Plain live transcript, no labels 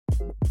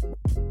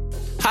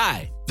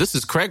Hi, this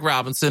is Craig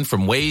Robinson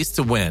from Ways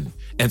to Win,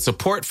 and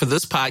support for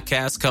this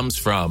podcast comes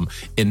from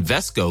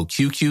Invesco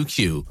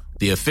QQQ,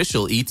 the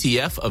official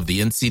ETF of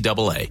the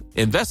NCAA.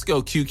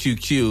 Invesco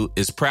QQQ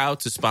is proud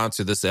to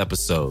sponsor this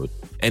episode,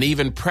 and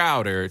even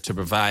prouder to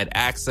provide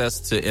access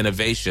to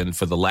innovation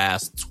for the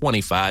last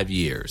 25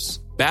 years.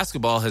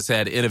 Basketball has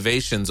had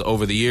innovations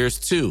over the years,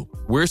 too.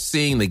 We're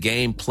seeing the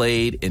game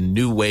played in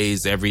new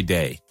ways every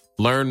day.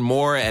 Learn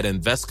more at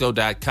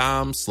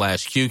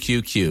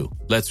Invesco.com/QQQ.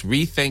 Let's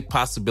rethink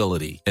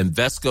possibility.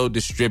 Invesco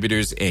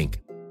Distributors, Inc.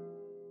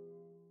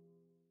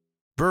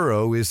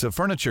 Burrow is a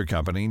furniture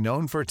company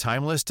known for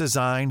timeless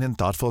design and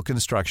thoughtful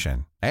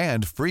construction,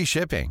 and free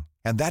shipping,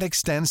 and that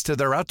extends to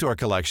their outdoor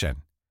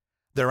collection.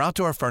 Their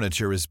outdoor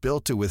furniture is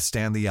built to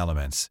withstand the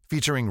elements,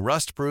 featuring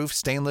rust-proof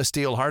stainless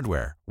steel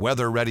hardware,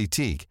 weather-ready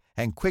teak,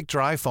 and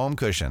quick-dry foam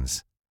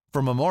cushions.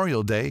 For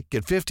Memorial Day,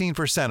 get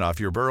 15% off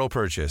your Burrow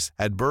purchase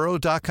at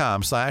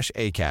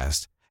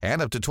burrow.com/ACAST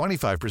and up to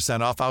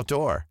 25% off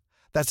outdoor.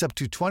 That's up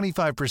to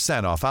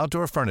 25% off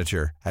outdoor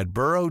furniture at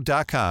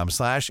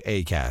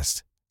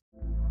burrow.com/ACAST.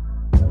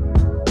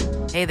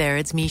 Hey there,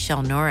 it's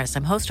Michelle Norris.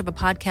 I'm host of a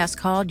podcast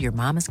called Your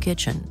Mama's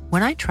Kitchen.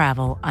 When I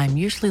travel, I'm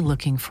usually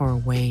looking for a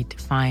way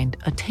to find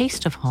a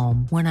taste of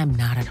home when I'm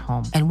not at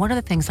home. And one of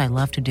the things I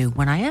love to do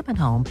when I am at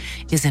home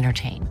is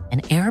entertain.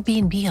 And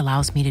Airbnb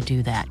allows me to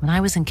do that. When I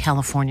was in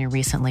California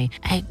recently,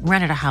 I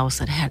rented a house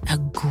that had a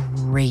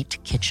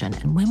great kitchen.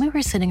 And when we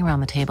were sitting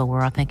around the table, we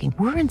were all thinking,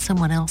 we're in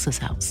someone else's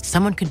house.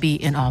 Someone could be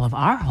in all of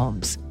our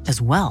homes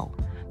as well.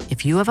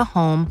 If you have a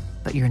home,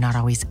 but you're not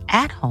always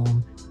at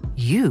home,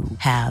 you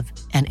have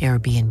an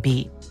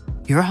Airbnb.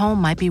 Your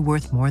home might be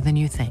worth more than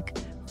you think.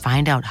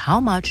 Find out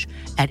how much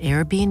at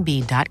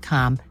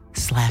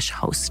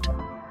airbnb.com/host.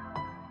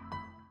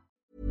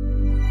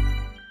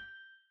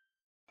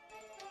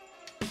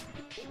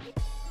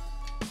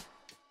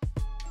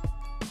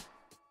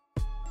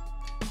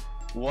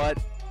 What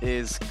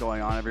is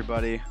going on,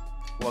 everybody?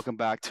 Welcome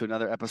back to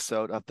another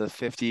episode of the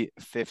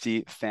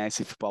 50/50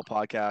 Fantasy Football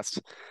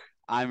Podcast.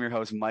 I'm your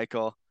host,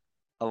 Michael.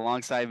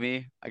 Alongside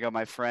me, I got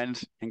my friend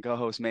and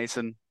co-host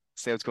Mason.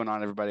 Say what's going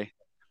on, everybody.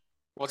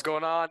 What's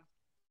going on?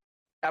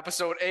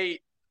 Episode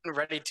 8,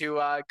 ready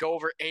to go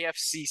over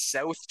AFC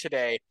South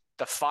today.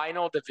 The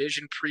final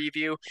division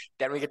preview.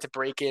 Then we get to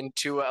break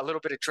into a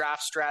little bit of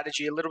draft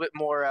strategy, a little bit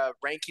more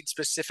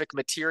ranking-specific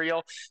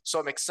material. So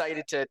I'm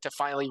excited to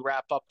finally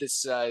wrap up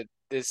this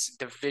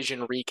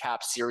division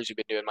recap series we've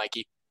been doing,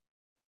 Mikey.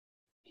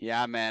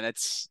 Yeah, man,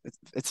 it's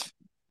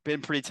been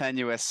pretty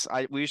tenuous.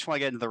 We just want to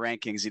get into the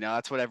rankings,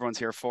 that's what everyone's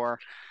here for.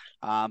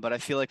 But I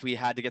feel like we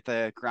had to get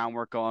the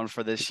groundwork going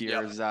for this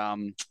year's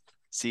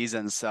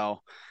season.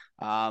 So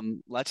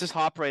let's just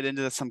hop right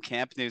into some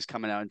camp news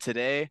coming out. And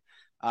today,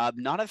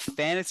 not a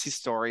fantasy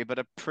story, but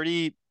a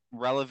pretty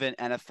relevant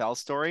NFL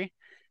story.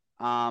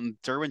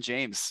 Derwin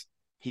James,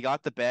 he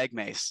got the bag,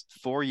 Mace.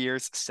 4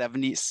 years,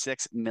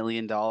 $76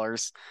 million.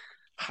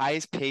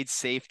 Highest paid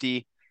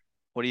safety.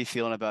 What are you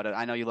feeling about it?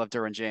 I know you love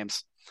Derwin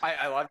James.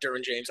 I love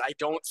Derwin James. I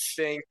don't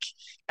think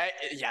 –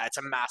 it's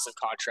a massive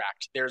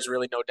contract. There's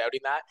really no doubting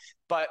that.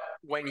 But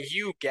when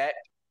you get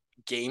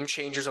game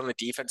changers on the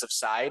defensive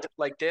side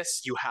like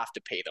this, you have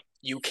to pay them.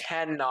 You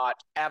cannot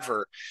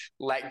ever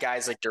let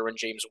guys like Derwin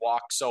James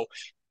walk. So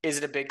is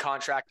it a big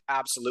contract?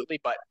 Absolutely.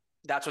 But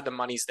that's what the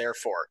money's there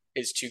for,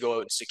 is to go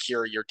out and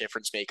secure your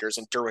difference makers.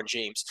 And Derwin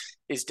James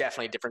is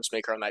definitely a difference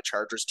maker on that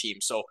Chargers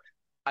team. So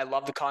I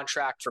love the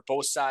contract for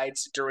both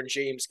sides. Derwin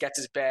James gets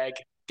his bag,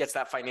 gets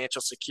that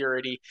financial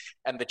security,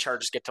 and the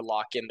Chargers get to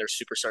lock in their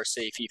superstar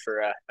safety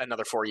for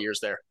another 4 years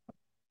there.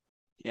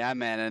 Yeah,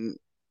 man, and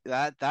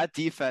that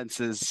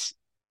defense is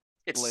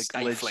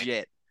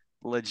legit,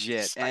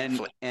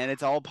 and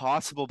it's all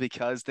possible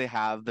because they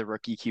have the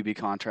rookie QB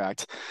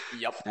contract.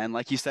 Yep. And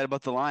like you said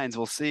about the Lions,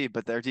 we'll see,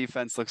 but their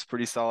defense looks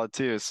pretty solid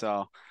too.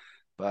 So,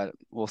 but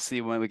we'll see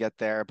when we get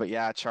there. But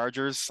yeah,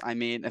 Chargers. I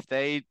mean, if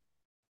they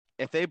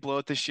blow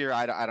it this year,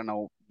 I don't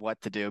know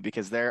what to do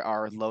because they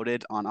are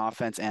loaded on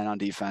offense and on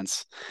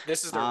defense.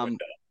 This is their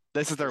window.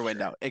 This is their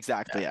window. Sure.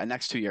 Exactly. Yeah.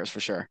 Next 2 years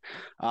for sure.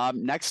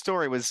 Next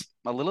story was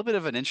a little bit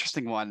of an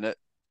interesting one.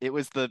 It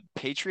was the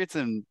Patriots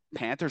and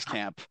Panthers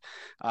camp.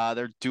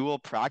 Their dual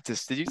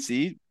practice. Did you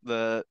see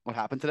what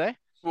happened today?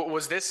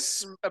 Was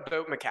this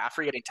about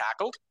McCaffrey getting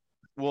tackled?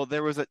 Well,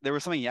 there was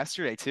something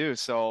yesterday too.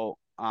 So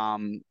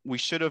we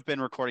should have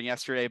been recording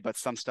yesterday, but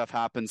some stuff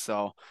happened.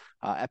 So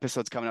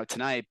episode's coming out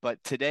tonight.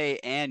 But today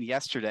and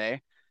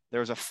yesterday, there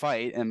was a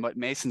fight. And what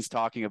Mason's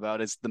talking about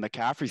is the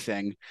McCaffrey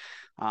thing.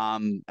 I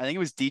think it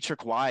was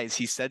Dietrich Wise.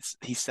 He said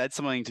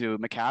something to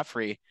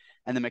McCaffrey,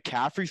 and then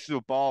McCaffrey threw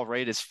a ball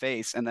right at his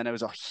face. And then it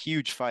was a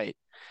huge fight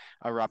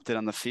erupted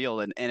on the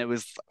field. And it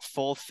was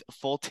full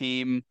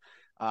team.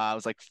 It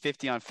was like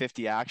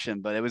 50-on-50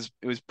 action, but it was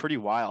pretty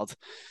wild.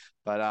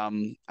 But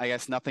I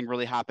guess nothing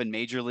really happened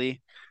majorly.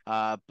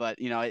 But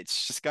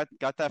it's just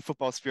got that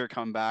football spirit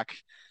coming back.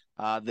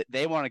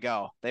 They want to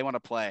go. They want to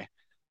play.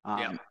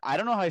 I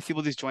don't know how I feel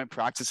with these joint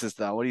practices,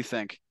 though. What do you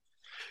think?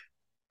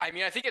 I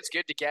mean, I think it's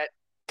good to get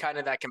kind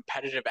of that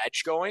competitive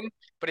edge going,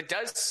 but it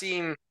does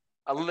seem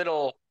a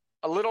little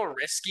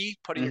risky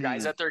putting your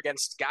guys out there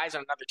against guys on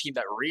another team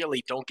that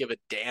really don't give a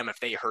damn if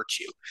they hurt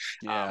you.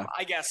 Yeah.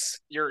 I guess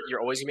you're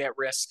always gonna be at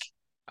risk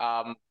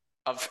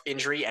of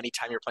injury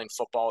anytime you're playing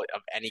football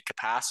of any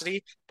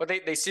capacity, but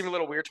they seem a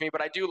little weird to me,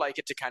 but I do like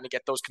it to kind of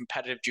get those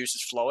competitive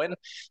juices flowing.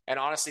 And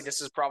honestly,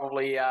 this is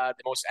probably the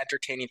most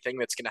entertaining thing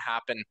that's going to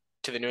happen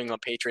to the New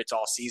England Patriots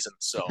all season.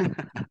 So,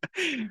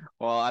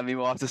 well, I mean,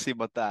 we'll have to see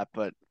about that,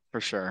 but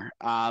for sure.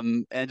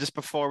 And just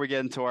before we get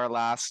into our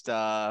last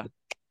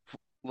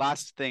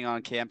thing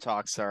on Camp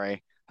Talk,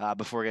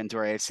 before we get into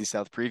our AFC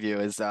South preview,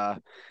 is a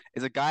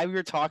guy we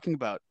were talking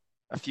about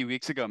a few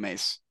weeks ago,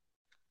 Mace.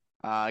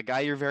 A guy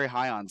you're very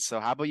high on.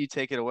 So how about you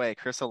take it away,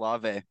 Chris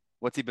Olave?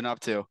 What's he been up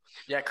to?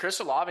 Yeah, Chris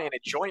Olave in a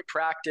joint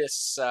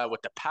practice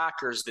with the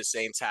Packers the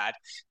Saints had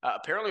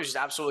apparently was just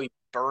absolutely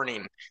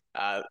burning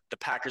the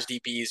Packers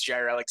DBs,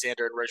 Jair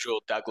Alexander and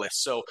Rasul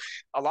Douglas. So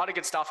a lot of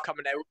good stuff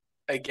coming out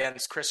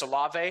against Chris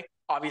Olave.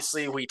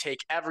 Obviously, we take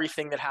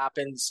everything that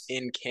happens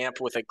in camp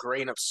with a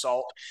grain of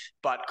salt,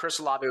 but Chris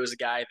Olave was a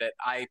guy that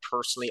I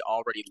personally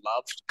already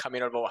loved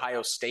coming out of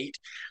Ohio State.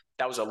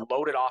 That was a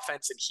loaded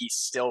offense, and he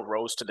still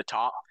rose to the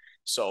top.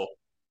 So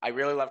I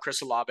really love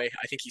Chris Olave.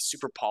 I think he's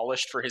super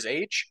polished for his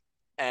age,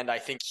 and I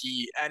think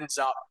he ends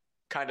up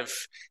kind of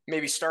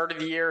maybe start of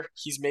the year,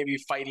 he's maybe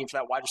fighting for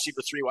that wide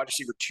receiver 3, wide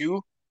receiver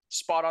 2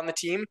 spot on the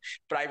team,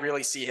 but I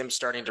really see him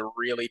starting to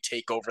really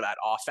take over that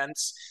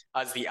offense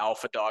as the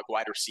alpha dog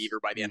wide receiver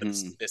by the end of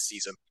this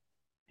season.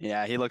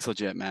 Yeah, he looks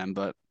legit, man,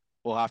 but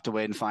we'll have to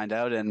wait and find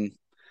out. And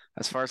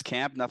as far as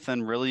camp,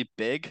 nothing really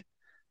big.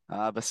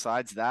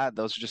 Besides that,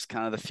 those are just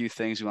kind of the few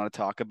things we want to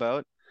talk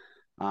about.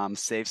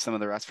 Save some of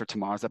the rest for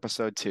tomorrow's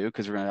episode too,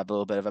 because we're going to have a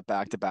little bit of a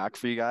back-to-back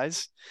for you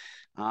guys.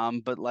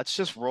 But let's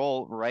just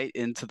roll right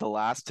into the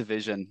last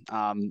division.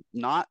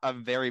 Not a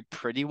very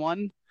pretty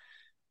one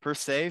per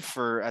se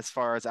for as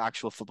far as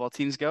actual football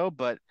teams go,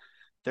 but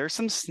there's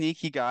some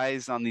sneaky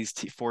guys on these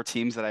 4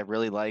 teams that I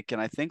really like.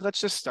 And I think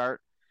let's just start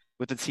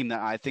with the team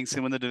that I think is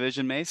going to win the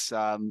division, Mace.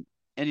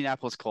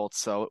 Indianapolis Colts.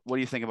 So what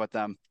do you think about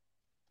them?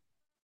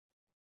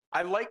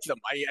 I like them.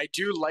 I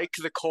do like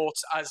the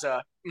Colts as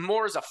a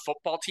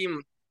football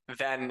team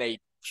than a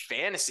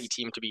fantasy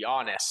team, to be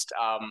honest.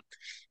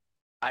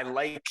 I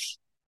like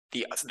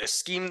the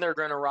scheme they're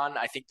going to run.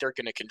 I think they're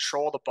going to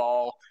control the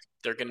ball.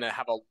 They're going to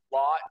have a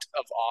lot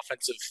of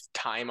offensive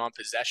time of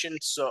possession.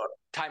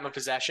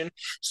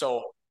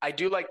 So I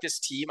do like this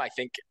team. I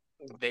think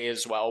they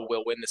as well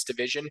will win this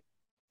division.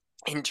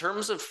 In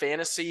terms of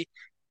fantasy,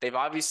 they've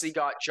obviously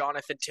got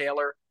Jonathan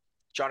Taylor.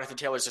 Jonathan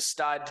Taylor's a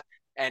stud,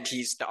 and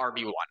he's the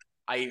RB1.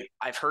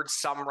 I've heard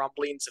some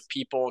rumblings of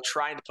people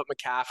trying to put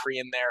McCaffrey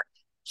in there.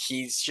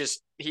 He's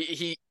just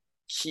he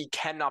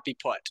cannot be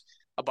put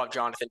above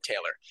Jonathan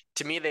Taylor.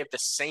 To me, they have the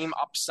same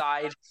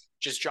upside,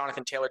 just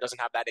Jonathan Taylor doesn't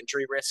have that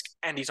injury risk,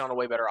 and he's on a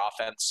way better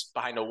offense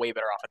behind a way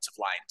better offensive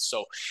line.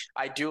 So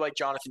I do like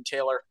Jonathan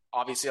Taylor,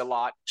 obviously a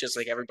lot, just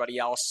like everybody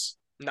else.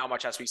 Not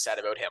much has to be said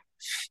about him.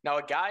 Now,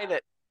 a guy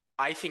that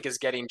I think is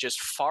getting just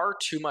far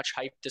too much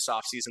hype this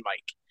offseason,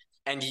 Mike,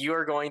 and you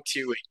are going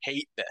to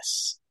hate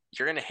this.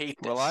 You're going to hate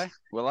this.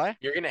 Will I?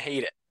 You're going to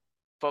hate it.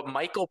 But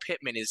Michael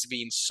Pittman is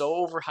being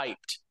so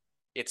overhyped.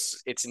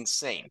 It's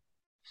insane.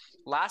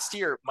 Last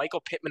year,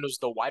 Michael Pittman was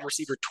the wide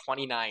receiver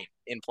 29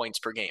 in points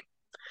per game.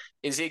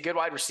 Is he a good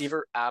wide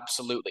receiver?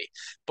 Absolutely.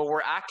 But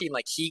we're acting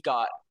like he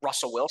got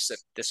Russell Wilson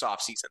this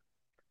offseason.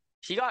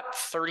 He got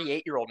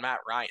 38-year-old Matt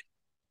Ryan.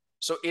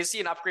 So is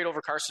he an upgrade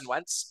over Carson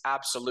Wentz?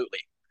 Absolutely.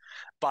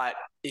 But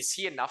is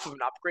he enough of an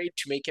upgrade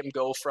to make him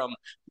go from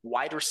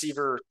wide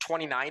receiver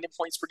 29 in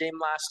points per game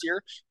last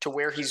year to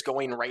where he's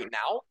going right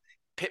now?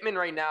 Pittman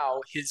right now,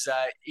 his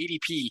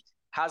ADP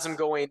has him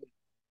going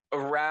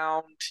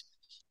around,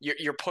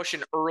 you're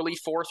pushing early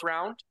 4th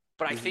round,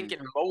 but I think in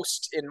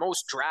most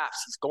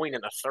drafts, he's going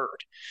in the 3rd.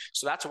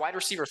 So that's wide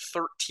receiver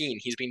 13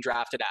 he's being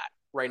drafted at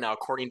right now,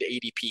 according to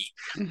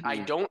ADP. I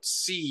don't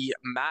see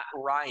Matt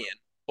Ryan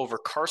over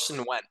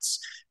Carson Wentz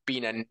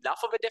being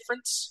enough of a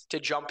difference to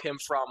jump him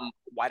from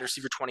wide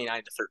receiver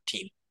 29 to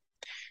 13.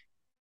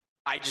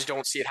 I just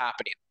don't see it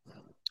happening.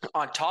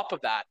 On top of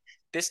that,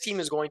 this team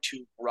is going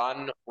to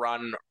run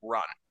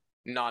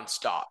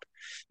nonstop.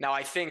 Now,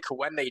 I think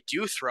when they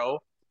do throw,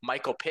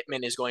 Michael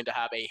Pittman is going to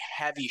have a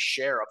heavy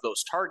share of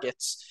those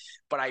targets,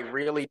 but I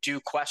really do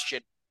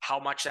question how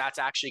much that's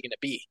actually going to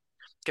be.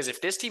 Because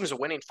if this team is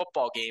winning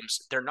football games,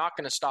 they're not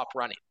going to stop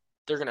running.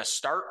 They're going to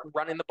start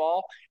running the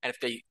ball, and if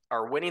they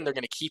are winning, they're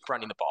going to keep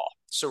running the ball.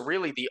 So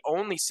really, the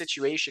only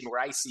situation where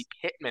I see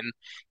Pittman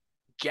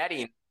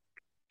getting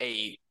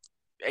a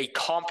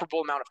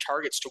comparable amount of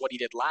targets to what he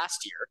did last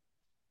year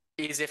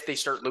is if they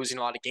start losing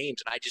a lot of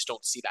games, and I just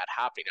don't see that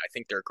happening. I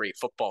think they're a great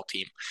football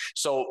team.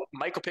 So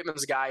Michael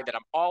Pittman's a guy that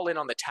I'm all in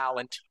on the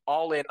talent,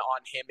 all in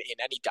on him in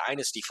any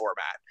dynasty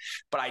format,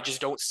 but I just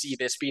don't see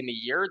this being the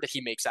year that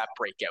he makes that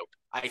breakout.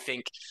 I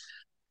think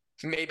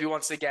maybe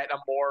once they get a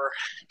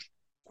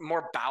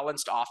more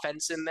balanced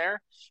offense in there,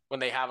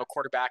 when they have a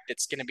quarterback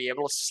that's going to be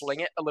able to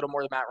sling it a little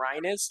more than Matt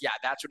Ryan is, yeah,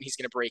 that's when he's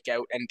going to break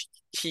out, and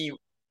he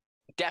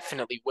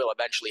definitely will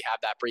eventually have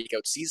that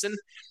breakout season.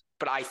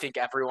 But I think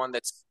everyone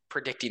that's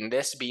predicting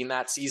this being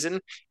that season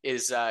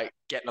is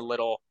getting a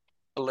little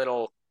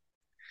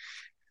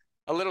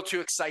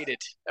too excited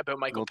about A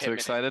Michael little too Pittman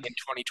excited. in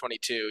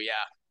 2022. Yeah.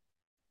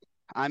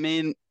 I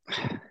mean,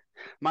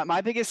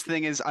 my biggest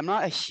thing is I'm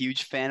not a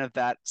huge fan of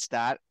that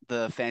stat,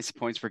 the fantasy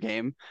points per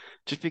game,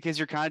 just because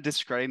you're kind of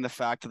discrediting the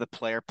fact that the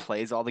player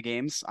plays all the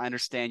games. I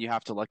understand you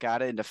have to look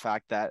at it and the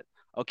fact that,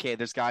 okay,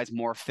 there's guys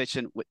more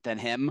efficient than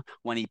him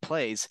when he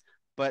plays,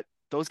 but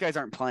those guys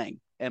aren't playing,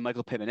 and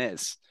Michael Pittman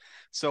is.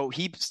 So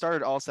he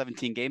started all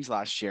 17 games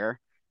last year,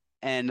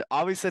 and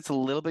obviously it's a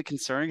little bit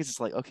concerning because it's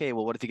like, okay,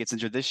 well, what if he gets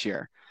injured this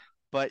year?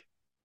 But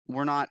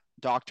we're not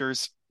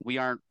doctors. We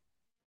aren't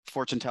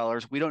fortune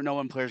tellers. We don't know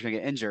when players are going to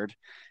get injured.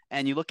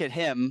 And you look at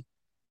him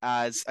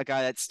as a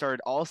guy that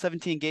started all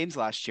 17 games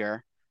last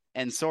year.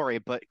 And sorry,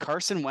 but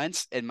Carson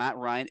Wentz and Matt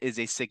Ryan is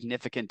a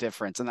significant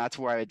difference. And that's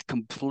where I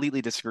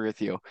completely disagree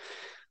with you.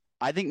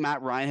 I think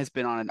Matt Ryan has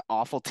been on an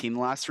awful team the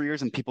last 3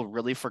 years, and people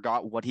really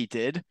forgot what he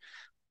did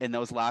in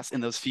those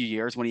few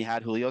years when he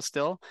had Julio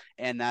still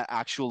and that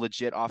actual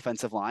legit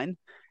offensive line.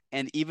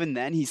 And even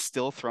then, he's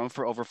still thrown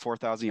for over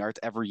 4,000 yards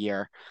every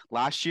year.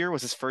 Last year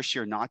was his first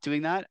year not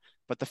doing that,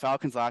 but the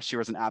Falcons last year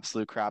was an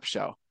absolute crap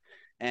show.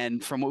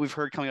 And from what we've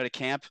heard coming out of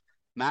camp,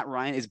 Matt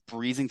Ryan is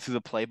breezing through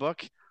the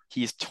playbook.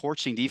 He's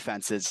torching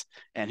defenses.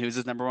 And who's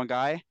his number one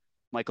guy?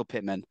 Michael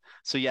Pittman.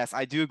 So, yes,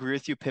 I do agree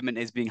with you. Pittman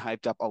is being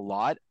hyped up a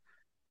lot,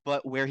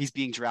 but where he's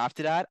being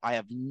drafted at, I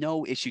have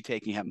no issue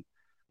taking him.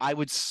 I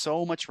would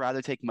so much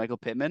rather take Michael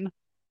Pittman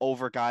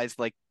over guys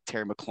like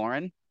Terry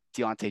McLaurin,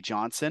 Deontay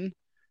Johnson,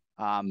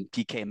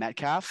 DK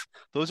Metcalf.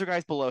 Those are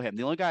guys below him.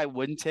 The only guy I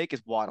wouldn't take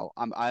is Waddle.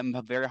 I'm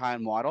very high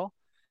on Waddle.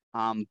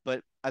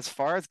 But as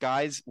far as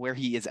guys where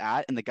he is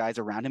at and the guys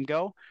around him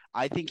go,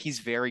 I think he's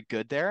very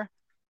good there.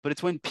 But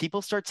it's when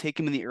people start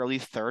taking him in the early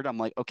third, I'm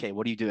like, okay,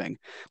 what are you doing?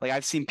 Like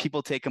I've seen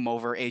people take him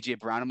over AJ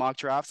Brown in mock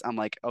drafts. I'm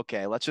like,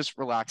 okay, let's just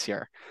relax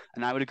here.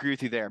 And I would agree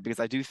with you there because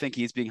I do think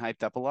he's being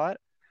hyped up a lot.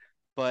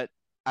 But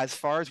as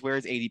far as where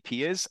his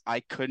ADP is, I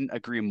couldn't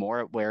agree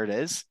more at where it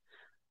is.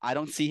 I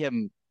don't see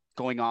him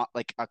going on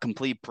like a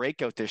complete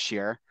breakout this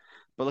year.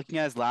 But looking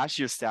at his last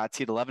year's stats,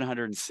 he had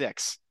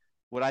 1,106.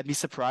 Would I be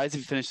surprised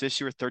if he finished this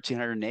year with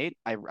 1,308?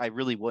 I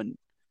really wouldn't.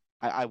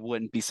 I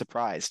wouldn't be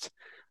surprised.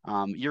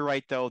 You're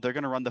right, though. They're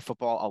going to run the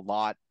football a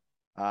lot.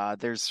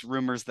 There's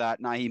rumors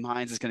that Nyheim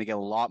Hines is going to get a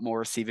lot more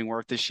receiving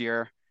work this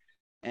year.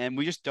 And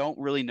we just don't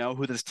really know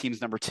who this team's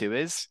number 2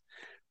 is.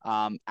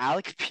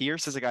 Alec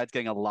Pierce is a guy that's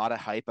getting a lot of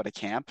hype out of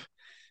camp.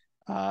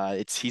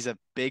 He's a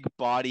big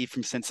body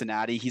from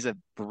Cincinnati. He looks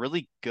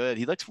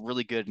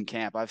really good in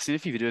camp. I've seen a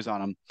few videos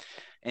on him,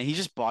 and he's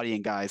just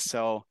bodying guys.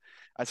 So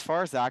as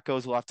far as that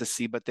goes, we'll have to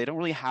see. But they don't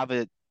really have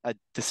a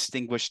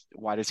distinguished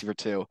wide receiver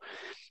too.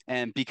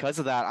 And because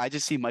of that, I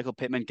just see Michael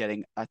Pittman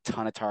getting a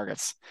ton of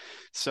targets.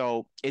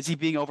 So is he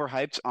being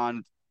overhyped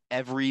on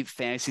every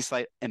fantasy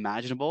site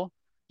imaginable?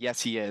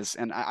 Yes, he is.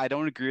 And I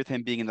don't agree with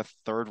him being in the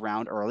 3rd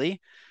round early.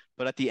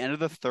 But at the end of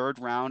the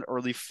 3rd round,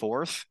 early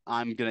 4th,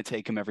 I'm going to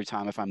take him every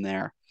time if I'm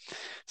there.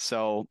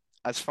 So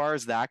as far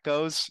as that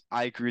goes,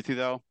 I agree with you,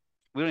 though.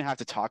 We don't have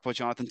to talk about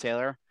Jonathan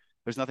Taylor.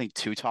 There's nothing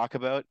to talk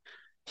about.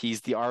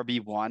 He's the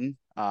RB1.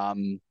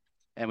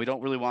 And we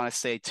don't really want to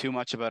say too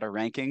much about our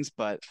rankings,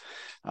 but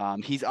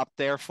he's up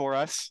there for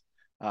us.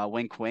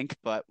 Wink, wink.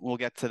 But we'll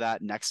get to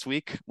that next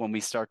week when we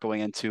start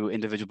going into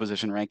individual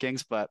position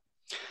rankings. But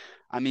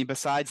I mean,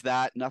 besides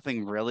that,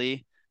 nothing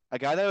really. A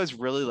guy that I was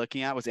really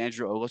looking at was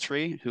Andrew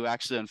Ogletree, who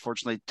actually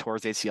unfortunately tore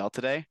his ACL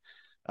today,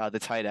 the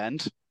tight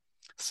end.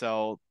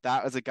 So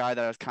that was a guy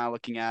that I was kind of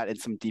looking at in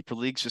some deeper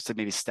leagues just to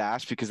maybe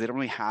stash because they don't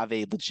really have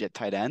a legit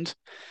tight end.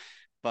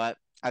 But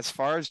as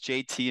far as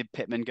JT and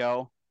Pittman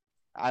go,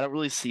 I don't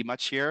really see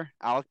much here.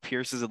 Alec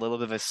Pierce is a little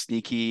bit of a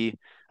sneaky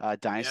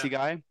dynasty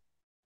guy.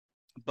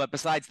 But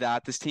besides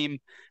that, this team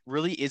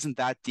really isn't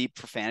that deep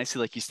for fantasy,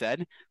 like you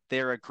said.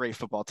 They're a great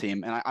football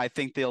team, and I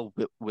think will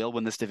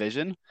win this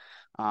division.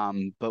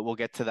 But we'll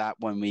get to that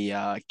when we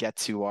get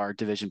to our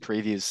division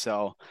previews.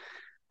 So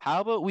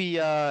how about we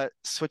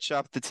switch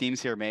up the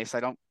teams here, Mace? I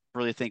don't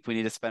really think we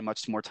need to spend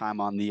much more time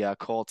on the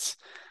Colts.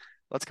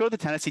 Let's go to the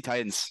Tennessee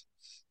Titans.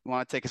 You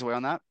want to take us away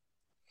on that?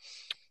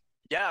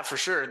 Yeah, for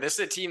sure. This is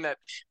a team that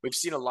we've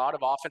seen a lot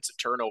of offensive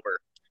turnover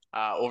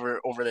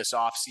over this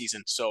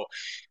offseason. So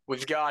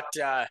we've got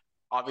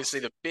obviously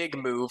the big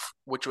move,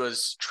 which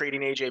was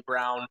trading A.J.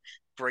 Brown,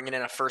 bringing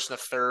in a first and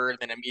a third,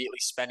 then immediately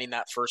spending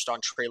that first on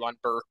Treylon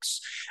Burks,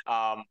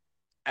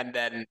 and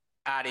then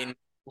adding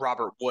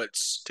Robert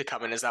Woods to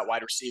come in as that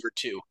wide receiver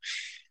too.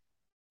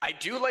 I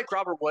do like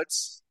Robert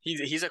Woods.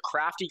 He's a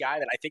crafty guy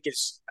that I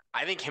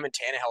think him and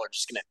Tannehill are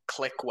just going to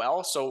click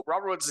well. So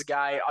Robert Woods is a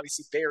guy,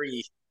 obviously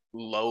very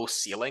low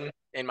ceiling,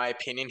 in my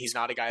opinion. He's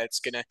not a guy that's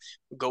going to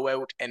go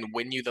out and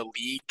win you the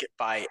league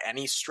by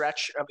any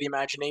stretch of the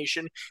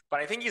imagination. But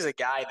I think he's a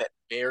guy that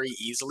very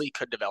easily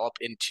could develop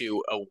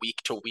into a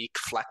week-to-week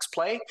flex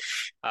play.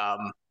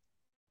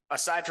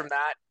 Aside from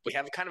that, we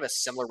have kind of a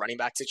similar running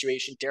back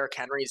situation. Derrick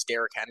Henry is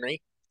Derrick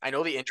Henry. I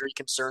know the injury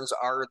concerns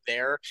are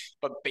there,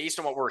 but based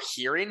on what we're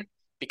hearing,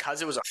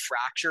 because it was a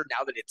fracture,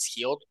 now that it's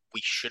healed,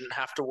 we shouldn't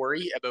have to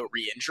worry about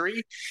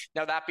re-injury.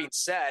 Now, that being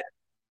said,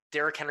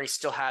 Derrick Henry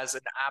still has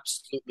an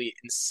absolutely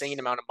insane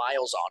amount of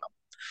miles on him.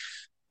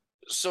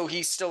 So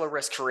he's still a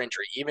risk for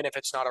injury, even if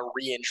it's not a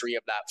re-injury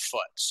of that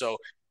foot. So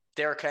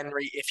Derrick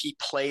Henry, if he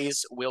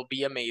plays, will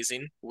be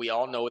amazing. We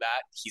all know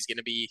that. He's going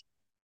to be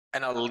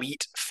an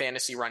elite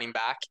fantasy running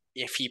back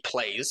if he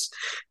plays.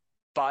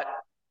 But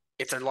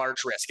it's a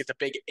large risk. It's a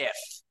big if,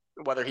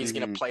 whether he's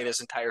going to play this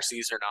entire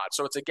season or not.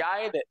 So it's a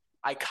guy that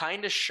I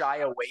kind of shy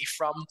away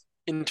from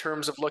in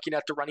terms of looking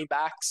at the running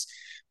backs.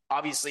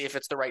 Obviously, if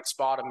it's the right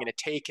spot, I'm going to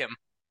take him.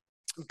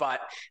 But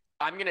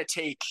I'm going to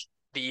take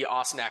the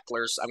Austin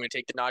Ecklers. I'm going to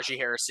take the Najee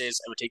Harrises.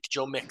 I'm going to take the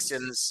Joe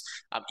Mixons.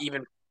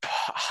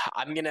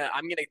 I'm gonna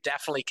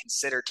definitely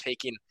consider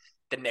taking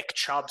the Nick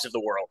Chubbs of the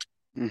world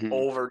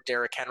over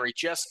Derrick Henry,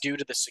 just due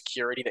to the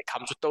security that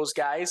comes with those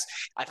guys.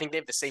 I think they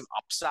have the same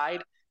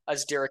upside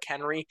as Derrick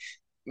Henry.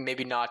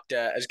 Maybe not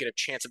as good a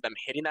chance of them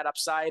hitting that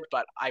upside,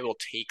 but I will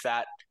take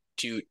that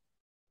to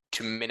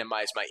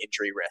minimize my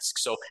injury risk.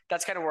 So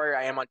that's kind of where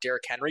I am on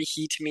Derrick Henry.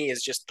 He, to me,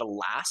 is just the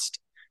last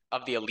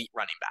of the elite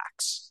running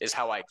backs, is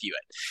how I view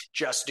it,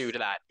 just due to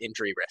that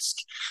injury risk.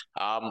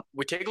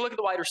 We take a look at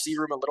the wide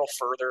receiver room a little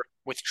further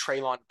with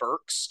Treylon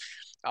Burks.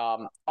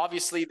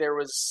 Obviously, there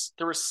was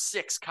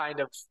 6 kind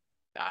of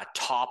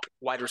top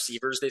wide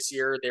receivers this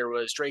year. There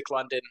was Drake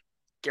London,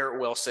 Garrett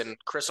Wilson,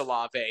 Chris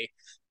Olave,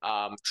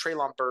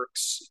 Treylon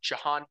Burks,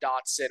 Jahan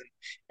Dotson,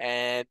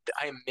 and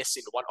I am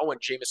missing one. Oh, and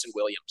Jameson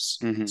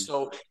Williams.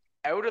 So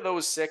out of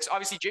those 6,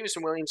 obviously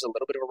Jameson Williams is a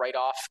little bit of a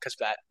write-off because of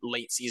that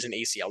late season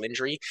ACL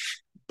injury.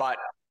 But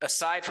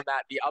aside from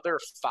that, the other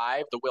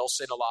 5, the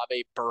Wilson,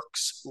 Olave,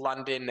 Burks,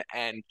 London,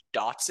 and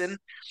Dotson,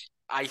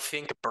 I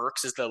think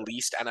Burks is the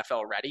least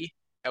NFL ready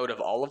out of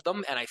all of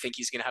them, and I think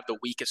he's going to have the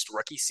weakest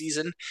rookie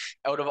season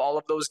out of all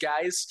of those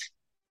guys.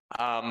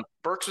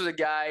 Burks was a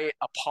guy,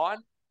 upon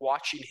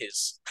watching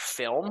his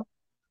film,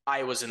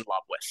 I was in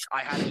love with.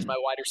 I had him as my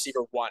wide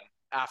receiver 1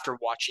 after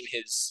watching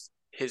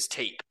his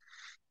tape.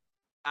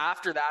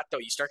 After that, though,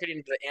 you start getting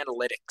into the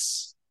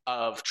analytics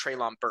of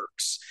Treylon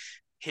Burks.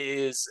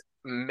 His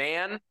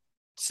man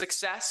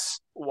success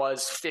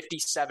was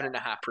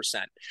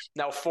 57.5%.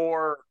 Now,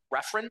 for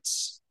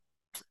reference,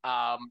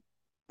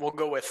 we'll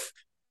go with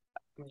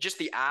just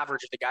the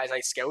average of the guys I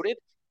scouted.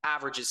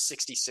 Average is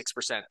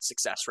 66%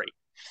 success rate.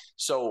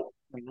 So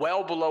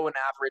well below an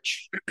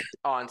average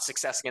on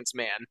success against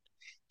man.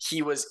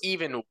 He was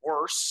even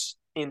worse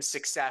in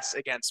success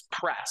against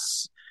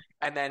press.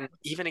 And then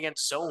even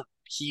against zone,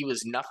 he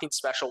was nothing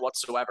special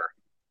whatsoever.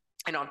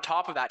 And on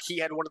top of that, he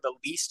had one of the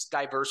least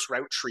diverse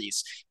route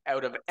trees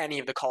out of any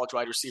of the college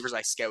wide receivers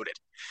I scouted.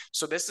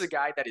 So this is a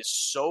guy that is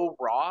so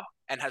raw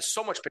and has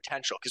so much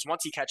potential, because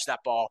once he catches that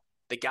ball,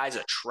 the guy's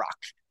a truck.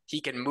 He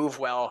can move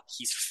well.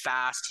 He's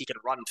fast. He can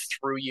run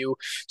through you.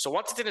 So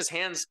once it's in his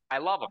hands, I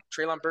love him.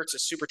 Treylon Burks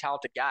is a super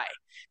talented guy.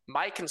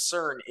 My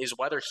concern is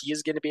whether he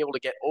is going to be able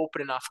to get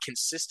open enough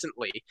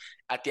consistently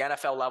at the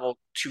NFL level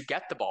to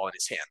get the ball in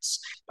his hands.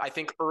 I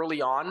think early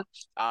on,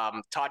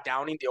 Todd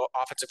Downing, the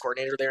offensive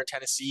coordinator there in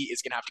Tennessee,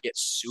 is going to have to get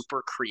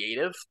super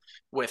creative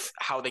with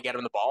how they get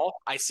him the ball.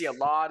 I see a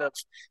lot of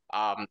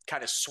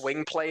kind of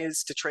swing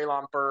plays to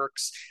Treylon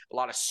Burks, a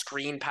lot of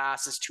screen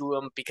passes to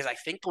him, because I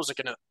think those are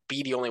going to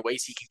be the only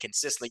ways he can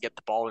consistently get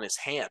the ball in his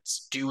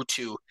hands, due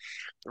to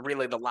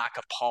really the lack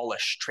of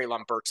polish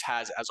Treylon Burks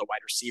has as a wide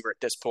receiver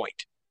at this point.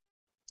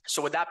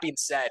 So with that being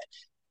said,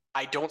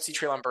 I don't see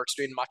Treylon Burks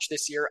doing much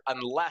this year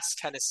unless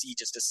Tennessee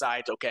just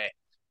decides, okay,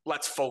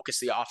 let's focus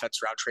the offense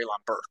around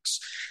Treylon Burks.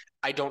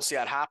 I don't see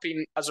that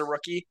happening as a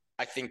rookie.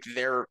 I think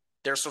they're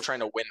still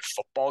trying to win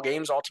football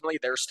games. Ultimately,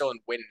 they're still in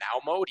win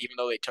now mode, even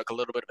though they took a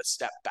little bit of a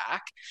step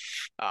back.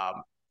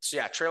 So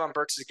yeah, Treylon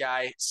Burks is a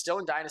guy still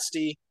in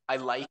Dynasty I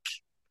like.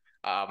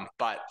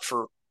 But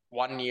for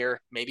 1 year,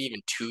 maybe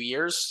even 2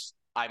 years,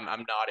 I'm not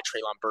a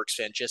Treylon Burks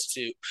fan, just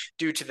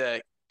due to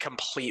the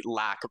complete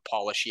lack of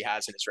polish he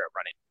has in his route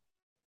running.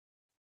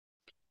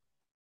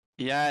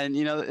 Yeah, and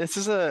this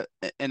is an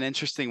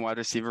interesting wide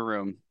receiver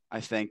room,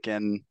 I think,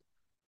 and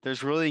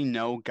there's really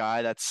no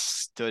guy that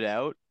stood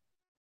out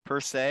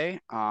per se.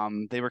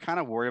 They were kind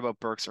of worried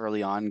about Burks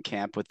early on in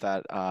camp with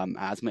that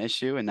asthma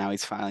issue, and now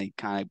he's finally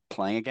kind of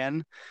playing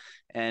again.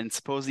 And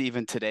supposedly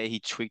even today he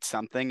tweaked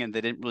something, and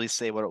they didn't really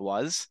say what it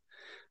was,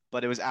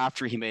 but it was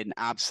after he made an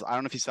absolute. I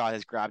don't know if you saw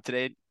his grab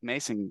today,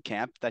 Mason,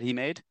 camp that he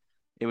made.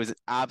 It was an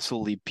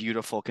absolutely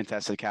beautiful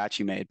contested catch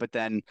he made, but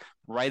then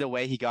right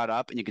away he got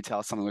up and you could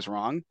tell something was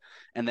wrong,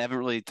 and they haven't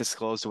really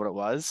disclosed what it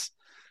was.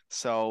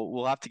 So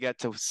we'll have to get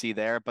to see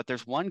there. But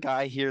there's one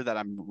guy here that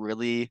I'm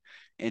really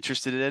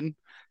interested in,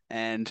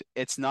 and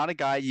it's not a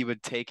guy you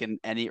would take in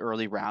any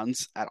early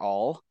rounds at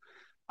all.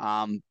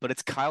 But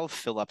it's Kyle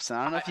Phillips. And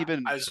I don't know if you've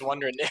been. I was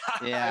wondering.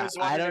 Yeah,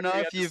 I don't know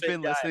if you've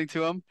been listening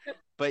to him,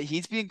 but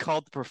he's being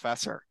called the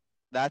Professor.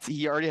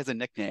 He already has a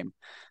nickname.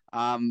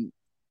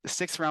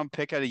 6th round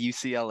pick out of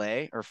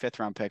UCLA, or 5th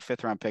round pick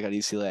out of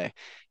UCLA,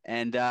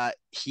 and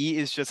he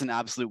is just an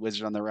absolute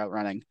wizard on the route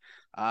running.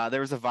 There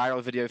was a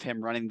viral video of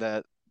him running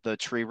the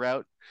tree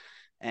route,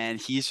 and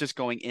he's just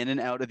going in and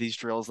out of these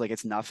drills like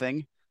it's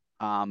nothing.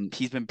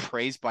 He's been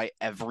praised by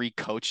every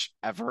coach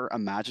ever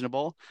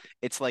imaginable.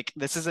 It's like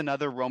this is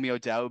another Romeo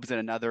Doubs and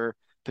another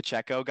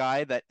Pacheco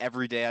guy that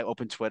every day I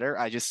open Twitter,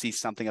 I just see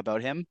something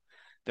about him.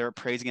 They're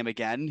praising him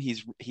again.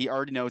 He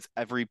already knows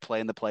every play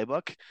in the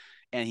playbook,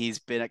 and he's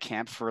been at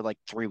camp for like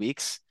 3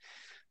 weeks.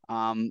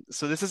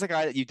 So this is a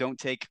guy that you don't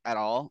take at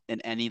all in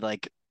any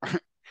like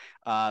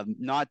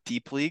not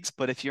deep leagues,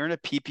 but if you're in a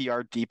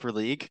PPR deeper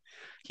league,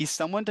 he's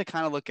someone to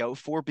kind of look out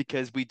for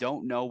because we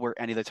don't know where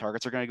any of the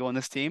targets are going to go in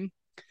this team.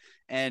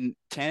 And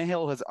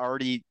Tannehill has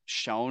already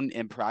shown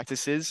in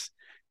practices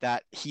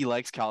that he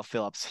likes Kyle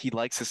Phillips. He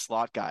likes his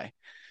slot guy.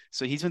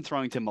 So he's been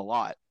throwing to him a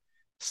lot.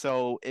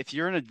 So if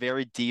you're in a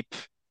very deep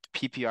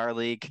PPR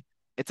league,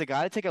 it's a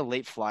guy to take a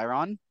late flyer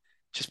on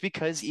just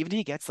because even if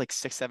he gets like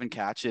 6, 7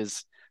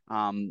 catches,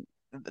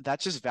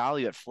 that's just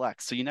value at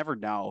flex. So you never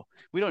know.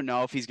 We don't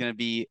know if he's going to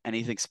be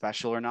anything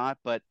special or not,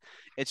 but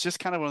it's just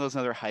kind of one of those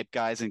other hype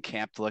guys in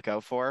camp to look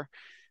out for.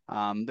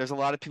 There's a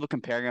lot of people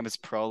comparing him as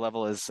pro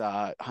level as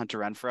Hunter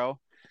Renfrow,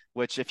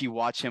 which if you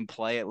watch him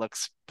play, it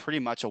looks pretty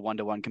much a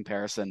 1-to-1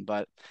 comparison,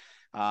 but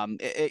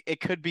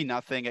it could be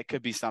nothing. It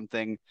could be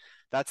something.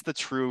 That's the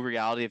true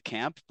reality of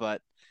camp,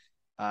 but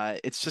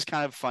it's just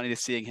kind of funny to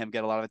seeing him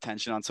get a lot of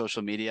attention on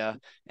social media,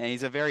 and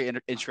he's a very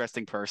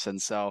interesting person.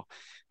 So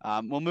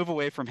we'll move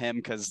away from him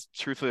because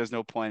truthfully, there's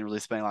no point in really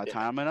spending a lot of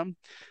time on him.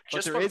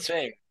 But just one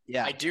thing.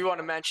 Yeah. I do want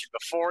to mention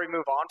before we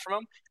move on from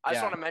him, I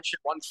just want to mention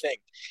one thing.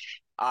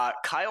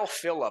 Kyle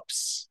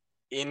Phillips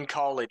in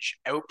college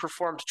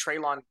outperformed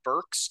Treylon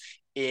Burks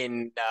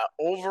in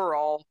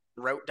overall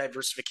route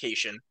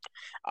diversification,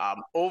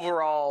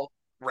 overall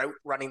route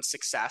running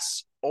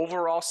success,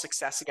 overall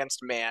success against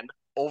man,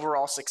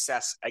 overall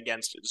success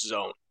against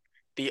zone.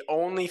 The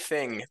only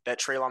thing that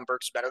Treylon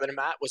Burks better than him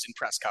at was in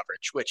press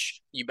coverage,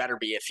 which you better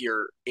be if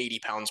you're 80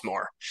 pounds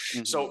more.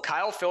 Mm-hmm. So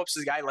Kyle Phillips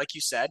is a guy, like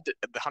you said,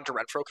 the Hunter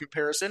Renfrow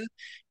comparison.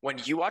 When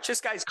you watch this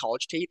guy's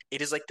college tape,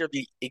 it is like they're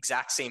the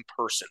exact same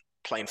person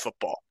playing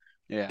football.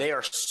 Yeah. They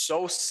are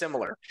so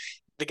similar.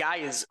 The guy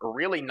is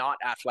really not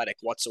athletic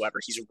whatsoever.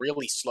 He's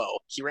really slow.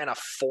 He ran a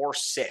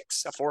 4.6,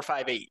 a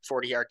 4.58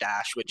 40-yard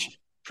dash, which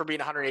for being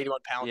 181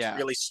 pounds,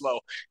 really slow.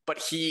 But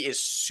he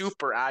is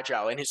super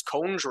agile. In his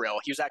cone drill,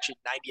 he was actually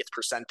 90th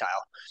percentile.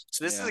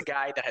 So this is a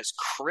guy that has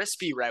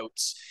crispy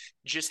routes,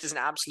 just as an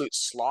absolute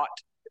slot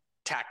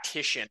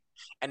tactician,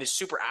 and is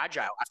super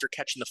agile after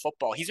catching the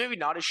football. He's maybe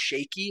not as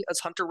shaky as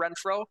Hunter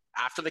Renfrow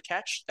after the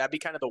catch. That'd be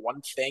kind of the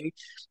one thing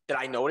that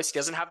I noticed. He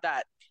doesn't have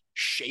that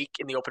shake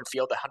in the open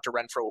field that Hunter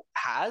Renfrow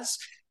has,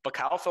 but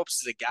Kyle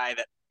Phillips is a guy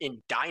that in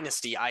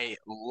Dynasty I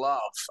love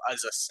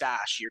as a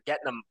stash. You're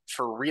getting him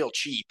for real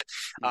cheap.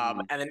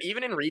 And then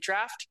even in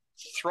redraft,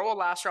 throw a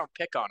last round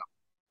pick on him.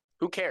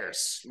 Who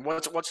cares?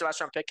 What's your last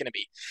round pick going to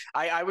be?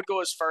 I would go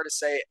as far to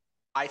say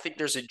I think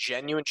there's a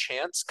genuine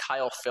chance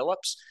Kyle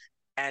Phillips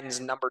ends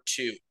number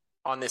 2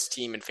 on this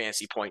team in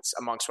fantasy points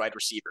amongst wide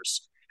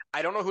receivers.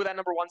 I don't know who that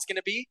number 1's going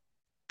to be,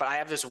 but I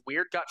have this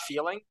weird gut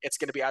feeling it's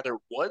going to be either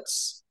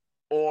Woods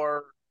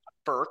or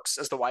Burks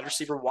as the wide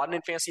receiver 1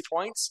 in fantasy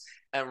points,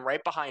 and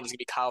right behind is going to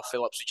be Kyle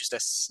Phillips with just a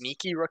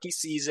sneaky rookie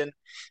season,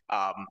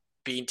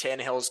 being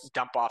Tannehill's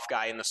dump-off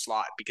guy in the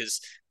slot,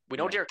 because we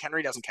know Derrick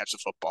Henry doesn't catch the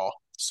football,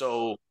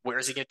 so where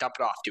is he going to dump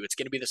it off to? It's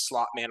going to be the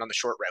slot man on the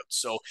short route.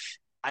 So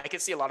I can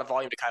see a lot of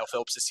volume to Kyle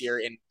Phillips this year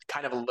in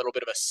kind of a little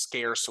bit of a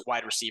scarce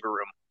wide receiver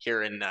room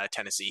here in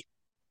Tennessee.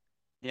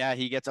 Yeah,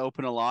 he gets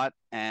open a lot,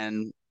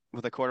 and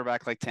with a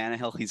quarterback like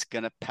Tannehill, he's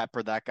going to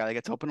pepper that guy that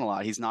gets open a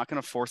lot. He's not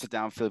going to force it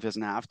downfield if he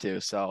doesn't have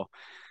to. So,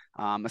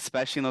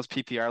 especially in those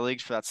PPR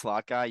leagues for that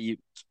slot guy,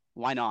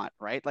 why not,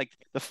 right? Like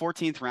the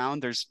 14th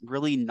round, there's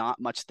really not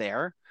much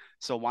there.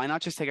 So why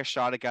not just take a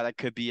shot at a guy that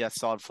could be a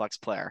solid flex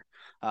player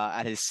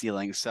at his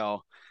ceiling?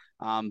 So,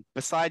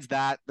 besides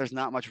that, there's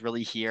not much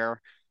really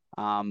here.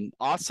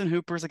 Austin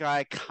Hooper's a guy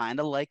I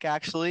kind of like,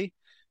 actually,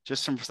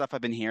 just some stuff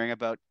I've been hearing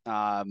about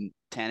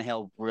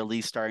Tannehill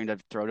really starting to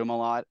throw to him a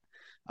lot.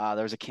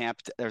 There was a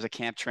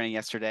camp training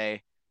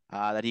yesterday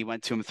that he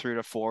went to him 3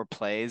 to 4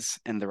 plays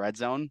in the red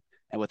zone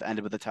and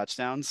ended with a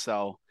touchdown.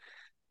 So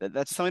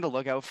that's something to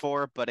look out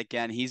for. But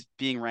again, he's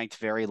being ranked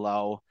very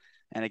low.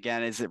 And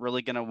again, is it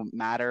really going to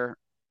matter?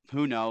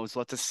 Who knows?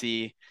 Let's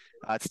see.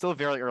 It's still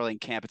very early in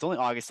camp. It's only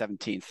August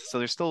 17th. So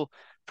there's still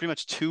pretty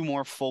much 2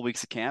 more full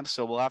weeks of camp.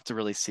 So we'll have to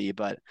really see.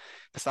 But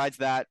besides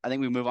that, I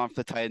think we move on for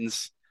the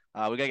Titans.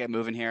 We got to get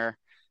moving here.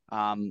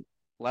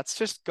 Let's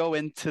just go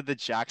into the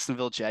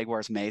Jacksonville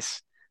Jaguars,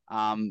 Mace.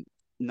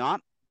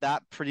 Not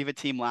that pretty of a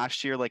team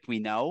last year, like we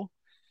know,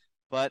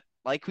 but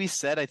like we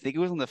said, I think it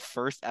was in the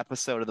first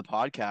episode of the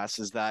podcast,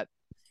 is that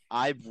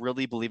I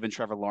really believe in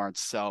Trevor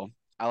Lawrence. So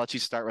I'll let you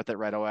start with it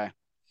right away.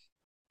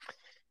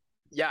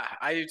 Yeah,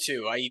 I do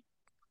too.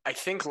 I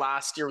think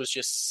last year was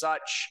just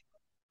such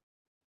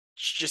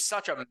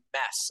a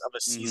mess of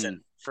a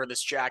season for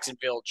this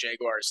Jacksonville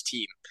Jaguars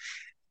team.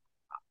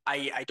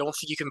 I don't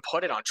think you can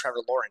put it on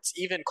Trevor Lawrence.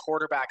 Even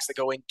quarterbacks that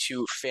go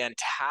into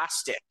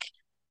fantastic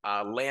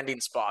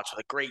landing spots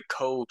with a great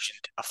coach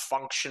and a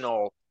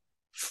functional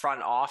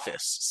front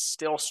office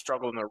still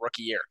struggled in their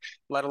rookie year,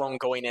 let alone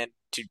going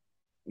into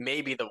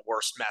maybe the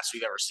worst mess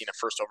we've ever seen a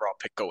first overall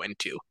pick go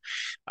into.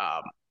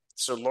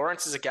 So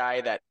Lawrence is a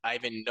guy that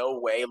I've in no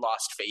way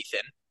lost faith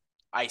in.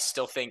 I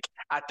still think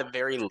at the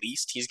very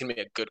least he's going to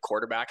be a good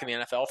quarterback in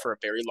the NFL for a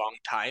very long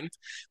time.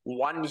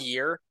 1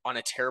 year on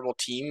a terrible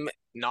team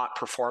not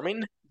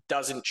performing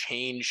doesn't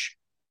change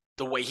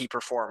the way he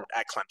performed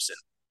at Clemson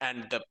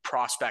and the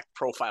prospect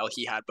profile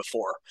he had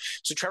before.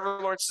 So Trevor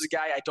Lawrence is a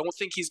guy, I don't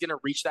think he's going to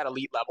reach that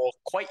elite level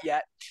quite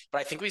yet, but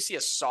I think we see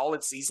a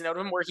solid season out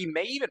of him where he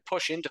may even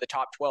push into the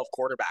top 12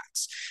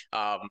 quarterbacks.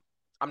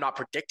 I'm not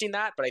predicting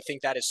that, but I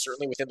think that is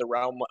certainly within the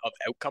realm of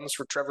outcomes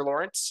for Trevor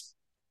Lawrence.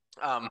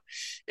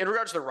 In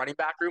regards to the running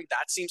back room,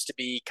 that seems to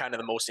be kind of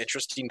the most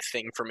interesting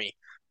thing for me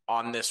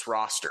on this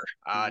roster.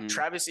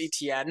 Travis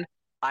Etienne,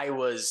 I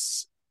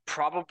was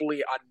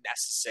probably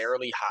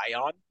unnecessarily high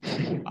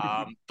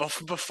on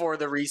before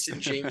the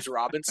recent James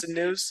Robinson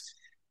news.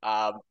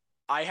 I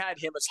had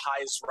him as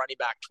high as running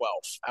back 12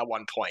 at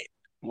one point.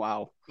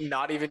 Wow.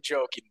 Not even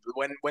joking.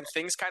 When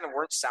things kind of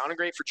weren't sounding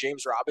great for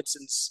James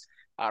Robinson's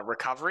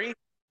recovery,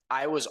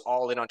 I was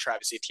all in on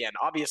Travis Etienne.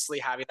 Obviously,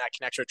 having that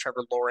connection with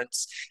Trevor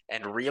Lawrence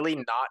and really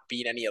not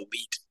being any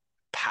elite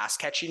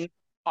pass-catching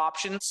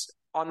options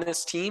on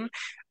this team,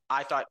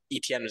 I thought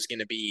Etienne was going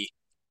to be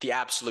the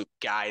absolute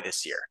guy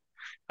this year.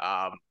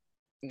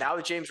 Now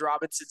that James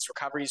Robinson's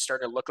recovery is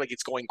starting to look like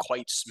it's going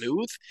quite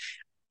smooth,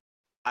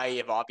 I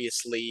have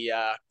obviously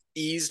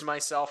eased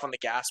myself on the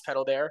gas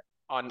pedal there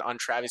on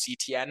Travis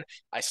Etienne.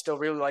 I still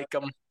really like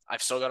him.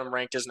 I've still got him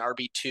ranked as an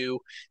RB2.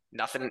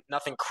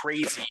 Nothing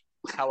crazy.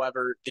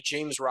 However, the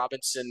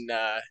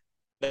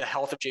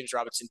health of James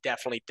Robinson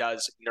definitely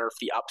does nerf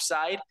the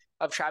upside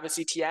of Travis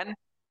Etienne.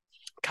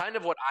 Kind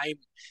of what I'm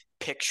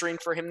picturing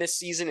for him this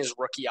season is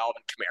rookie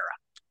Alvin Kamara.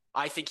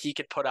 I think he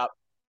could put up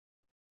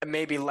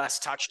maybe less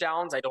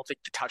touchdowns. I don't think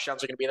the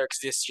touchdowns are going to be there because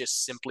this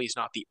just simply is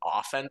not the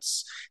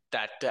offense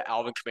that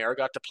Alvin Kamara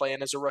got to play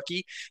in as a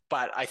rookie.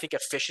 But I think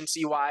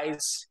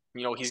efficiency-wise,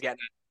 he's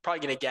probably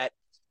going to get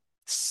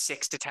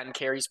 6 to 10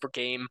 carries per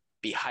game,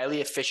 be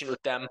highly efficient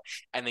with them,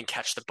 and then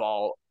catch the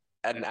ball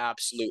an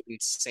absolute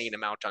insane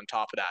amount on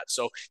top of that.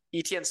 So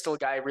Etienne's still a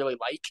guy I really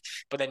like,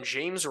 but then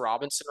James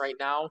Robinson right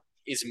now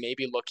is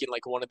maybe looking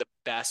like one of the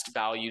best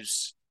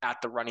values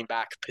at the running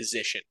back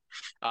position.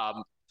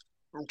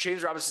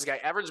 James Robinson's a guy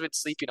everyone's been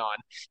sleeping on.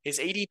 His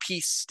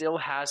ADP still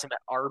has him at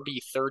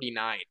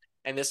RB39,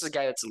 and this is a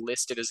guy that's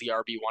listed as the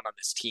RB1 on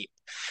this team.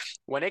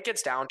 When it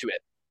gets down to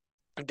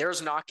it,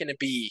 there's not going to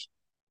be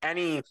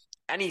any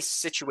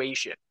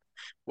situation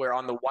where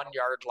on the 1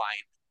 yard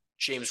line,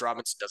 James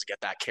Robinson doesn't get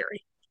that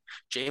carry.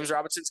 James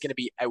Robinson's going to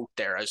be out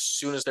there as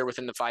soon as they're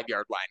within the 5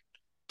 yard line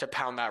to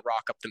pound that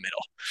rock up the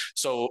middle.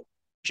 So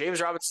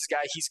James Robinson's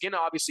guy, he's going to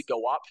obviously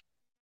go up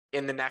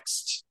in the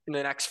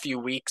next few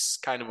weeks,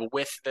 kind of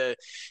with the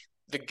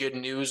good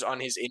news on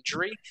his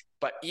injury.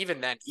 But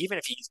even then, even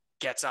if he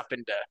gets up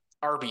into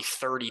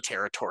RB30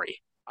 territory,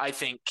 I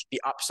think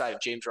the upside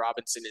of James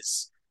Robinson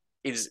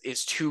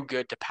is too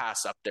good to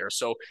pass up there.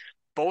 So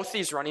both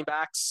these running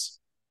backs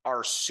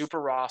are super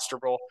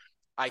rosterable.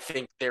 I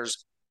think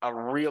there's a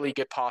really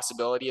good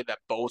possibility that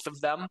both of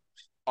them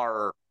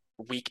are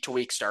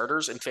week-to-week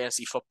starters in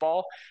fantasy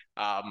football.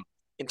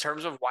 In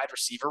terms of wide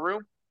receiver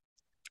room,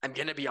 I'm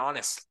going to be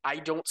honest, I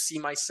don't see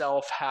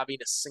myself having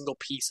a single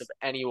piece of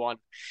anyone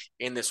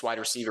in this wide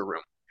receiver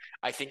room.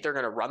 I think they're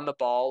going to run the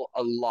ball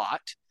a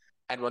lot,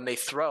 and when they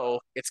throw,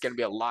 it's going to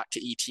be a lot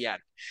to Etienne.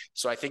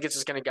 So I think it's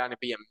just going to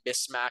be a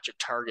mismatch of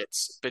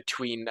targets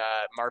between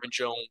Marvin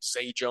Jones,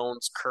 Zay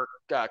Jones,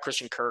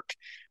 Christian Kirk.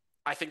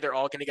 I think they're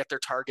all going to get their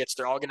targets.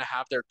 They're all going to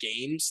have their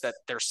games that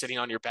they're sitting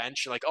on your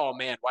bench. You're like, oh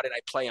man, why did I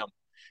play them?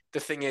 The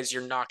thing is,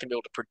 you're not going to be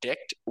able to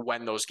predict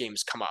when those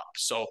games come up.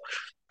 So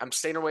I'm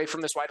staying away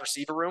from this wide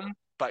receiver room,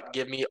 but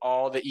give me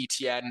all the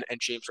Etienne and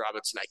James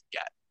Robinson I can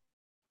get.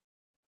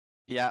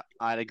 Yeah,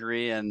 I'd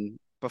agree. And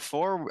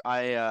before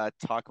I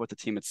talk about the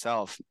team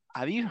itself,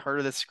 have you heard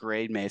of this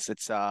grade, Mace?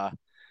 It's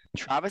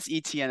Travis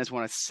Etienne is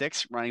one of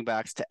 6 running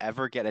backs to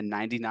ever get a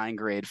 99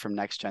 grade from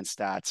Next Gen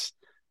Stats.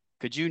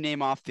 Could you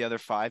name off the other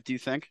 5, do you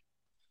think?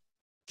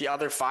 The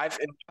other 5?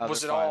 And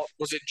was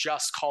it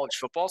just college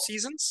football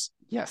seasons?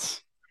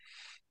 Yes.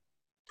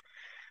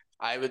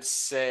 I would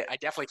say I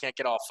definitely can't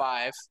get all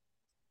 5.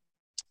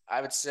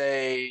 I would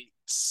say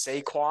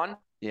Saquon.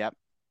 Yep.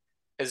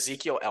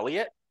 Ezekiel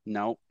Elliott.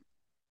 No.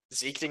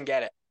 Zeke didn't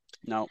get it.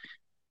 No.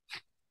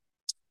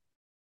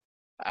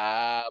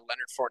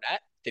 Leonard Fournette.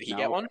 Did he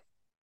get one?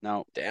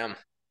 No. Damn.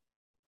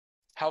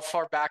 How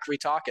far back are we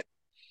talking?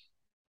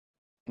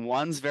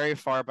 One's very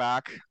far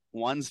back.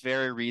 One's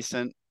very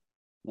recent.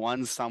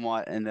 One's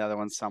somewhat, and the other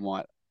one's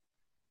somewhat.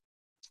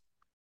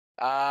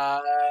 I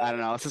don't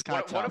know. This is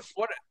kind of tough.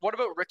 What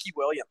about Ricky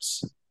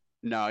Williams?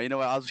 No, you know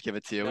what? I'll just give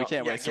it to you. We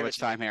can't waste so much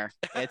time here.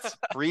 It's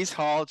Breece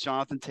Hall,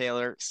 Jonathan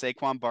Taylor,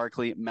 Saquon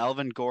Barkley,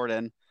 Melvin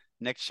Gordon,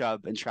 Nick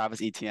Chubb, and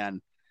Travis Etienne.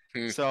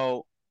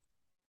 So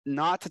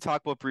not to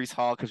talk about Breece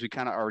Hall because we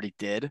kind of already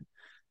did.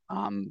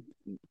 Kind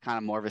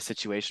of more of a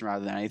situation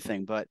rather than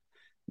anything. But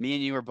Me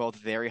and you are both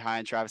very high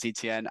on Travis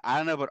Etienne. I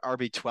don't know about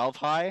RB12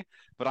 high,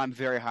 but I'm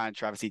very high on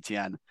Travis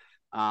Etienne.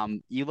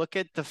 You look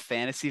at the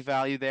fantasy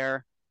value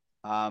there.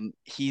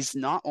 He's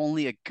not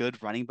only a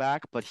good running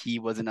back, but he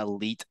was an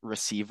elite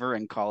receiver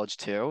in college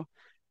too.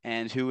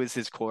 And who was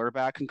his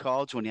quarterback in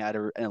college when he had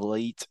an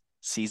elite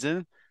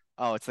season?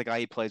 Oh, it's the guy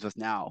he plays with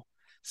now.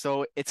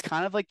 So it's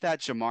kind of like that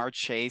Jamar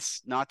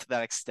Chase, not to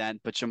that extent,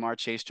 but Jamar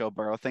Chase, Joe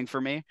Burrow thing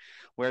for me,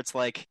 where it's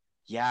like,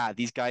 yeah,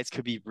 these guys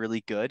could be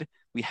really good.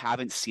 We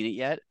haven't seen it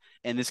yet.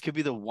 And this could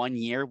be the 1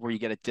 year where you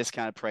get a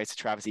discounted price to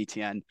Travis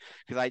Etienne.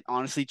 Because I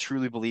honestly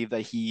truly believe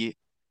that he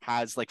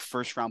has like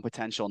first round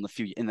potential in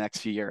the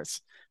next few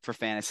years for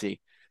fantasy.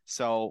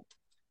 So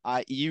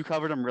you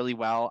covered him really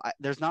well.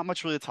 There's not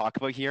much really to talk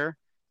about here.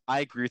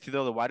 I agree with you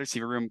though. The wide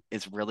receiver room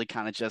is really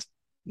kind of just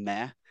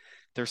meh.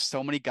 There's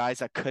so many guys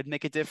that could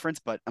make a difference,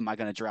 but am I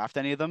going to draft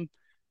any of them?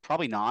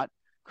 Probably not.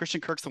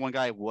 Christian Kirk's the one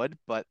guy I would,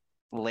 but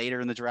later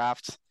in the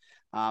draft,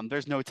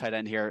 there's no tight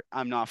end here.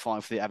 I'm not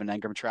falling for the Evan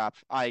Engram trap.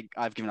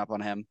 I've given up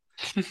on him.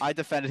 I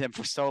defended him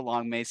for so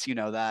long, Mace. You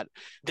know that.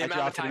 The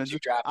amount of times you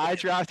drafted him. I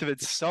drafted him in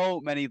so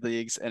many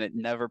leagues, and it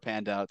never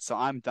panned out. So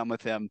I'm done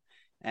with him.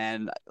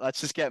 And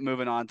let's just get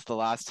moving on to the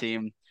last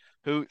team,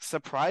 who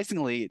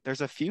surprisingly, there's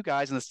a few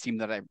guys on this team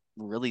that I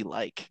really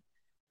like.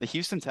 The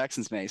Houston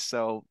Texans, Mace.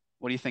 So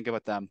what do you think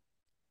about them?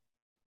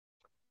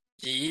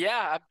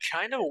 Yeah, I'm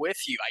kind of with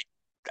you.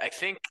 I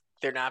think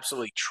they're an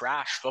absolutely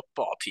trash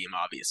football team,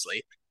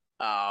 obviously.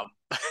 Um,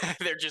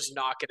 they're just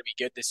not going to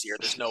be good this year.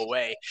 There's no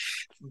way.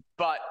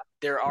 But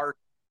there are,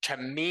 to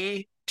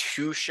me,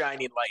 two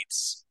shining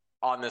lights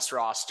on this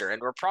roster.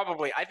 And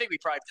I think we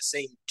probably have the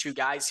same two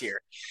guys here.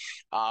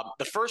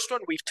 The first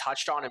one we've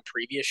touched on in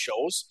previous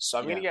shows, so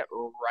I'm going to get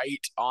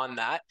right on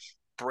that.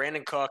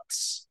 Brandon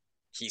Cooks,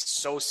 he's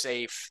so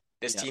safe.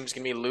 This team's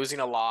going to be losing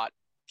a lot.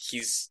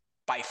 He's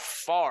by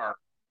far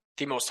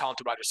the most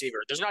talented wide receiver.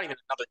 There's not even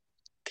another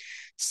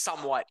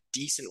somewhat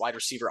decent wide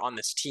receiver on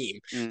this team.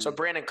 So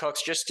Brandon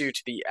Cooks, just due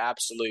to the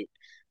absolute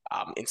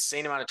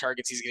insane amount of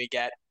targets he's going to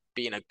get,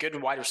 being a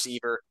good wide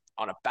receiver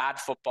on a bad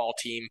football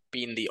team,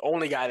 being the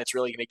only guy that's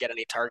really going to get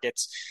any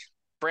targets,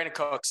 Brandon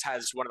Cooks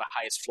has one of the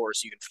highest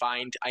floors you can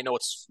find. I know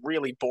it's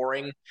really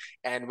boring,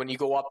 and when you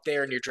go up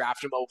there and you're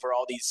drafting him over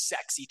all these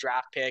sexy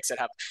draft picks that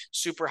have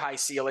super high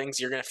ceilings,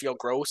 you're going to feel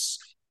gross.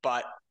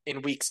 But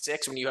in week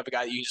 6, when you have a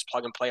guy that you just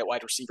plug and play at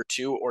wide receiver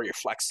 2 or your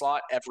flex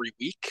slot every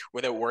week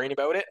without worrying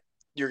about it,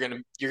 you're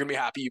gonna be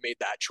happy you made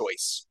that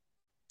choice.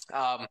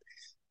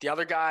 The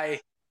other guy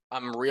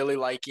I'm really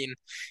liking,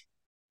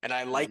 and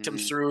I liked him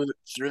through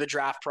the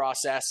draft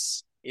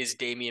process, is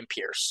Dameon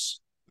Pierce.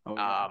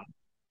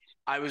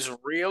 I was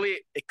really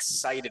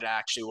excited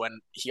actually when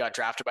he got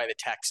drafted by the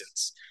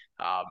Texans,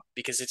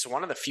 because it's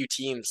one of the few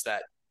teams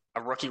that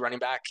a rookie running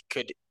back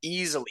could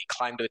easily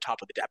climb to the top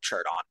of the depth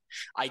chart on.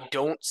 I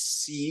don't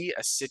see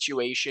a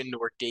situation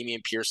where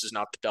Dameon Pierce is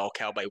not the bell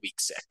cow by week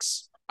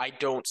 6. I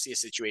don't see a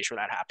situation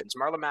where that happens.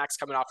 Marlon Mack's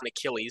coming off an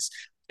Achilles,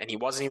 and he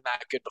wasn't even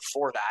that good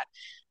before that.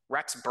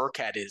 Rex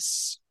Burkhead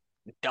is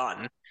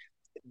done.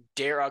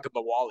 Dare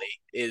Agabawale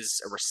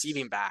is a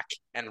receiving back,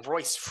 and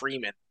Royce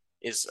Freeman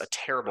is a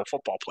terrible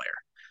football player.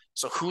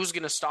 So who's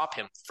going to stop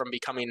him from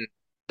becoming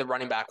the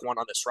running back one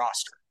on this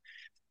roster?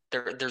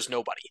 There's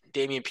nobody.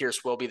 Dameon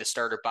Pierce will be the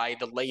starter by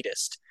the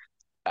latest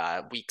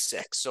week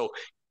 6. So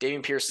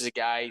Dameon Pierce is a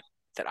guy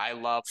that I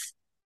love.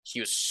 He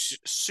was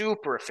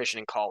super efficient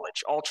in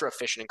college, ultra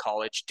efficient in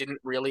college, didn't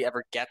really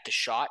ever get the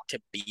shot to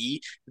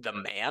be the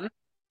man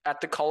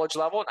at the college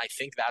level. And I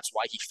think that's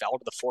why he fell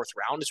to the 4th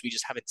round, is we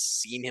just haven't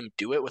seen him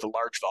do it with a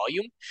large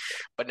volume.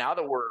 But now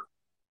that we're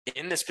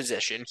in this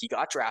position, he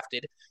got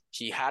drafted,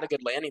 he had a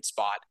good landing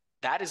spot.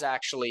 That is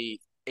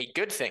actually a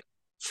good thing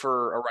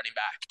for a running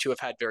back to have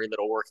had very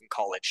little work in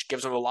college.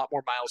 Gives him a lot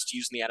more miles to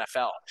use in the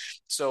NFL.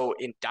 So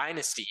in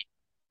Dynasty,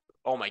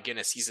 oh my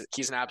goodness,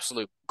 he's an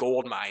absolute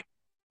gold mine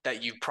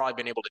that you've probably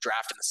been able to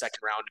draft in the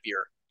 2nd round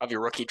of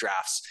your rookie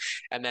drafts.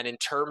 And then in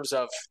terms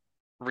of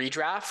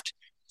redraft,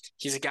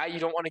 he's a guy you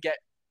don't want to get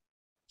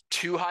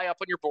too high up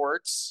on your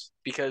boards,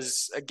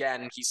 because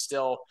again, he's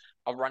still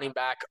a running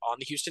back on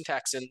the Houston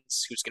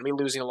Texans who's going to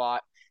be losing a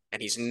lot,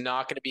 and he's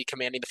not going to be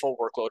commanding the full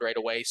workload right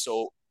away.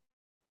 So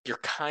you're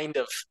kind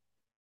of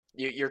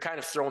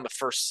throwing the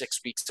first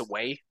 6 weeks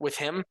away with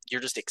him. You're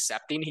just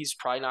accepting he's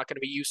probably not going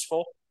to be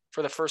useful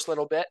for the first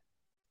little bit.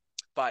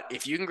 But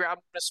if you can grab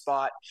him in a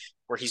spot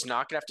where he's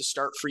not going to have to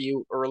start for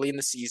you early in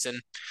the season,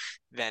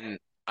 then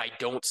I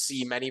don't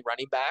see many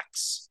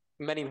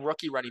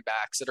rookie running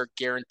backs that are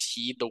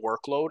guaranteed the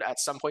workload at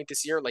some point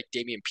this year, like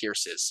Dameon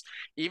Pierce is.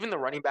 Even the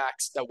running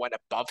backs that went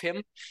above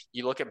him,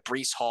 you look at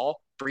Breece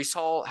Hall. Breece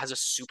Hall has a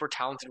super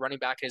talented running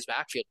back in his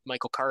backfield,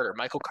 Michael Carter.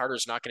 Michael Carter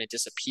is not going to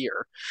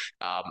disappear.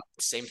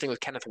 Same thing with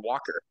Kenneth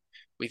Walker.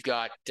 We've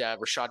got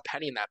Rashad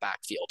Penny in that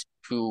backfield,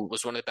 who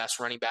was one of the best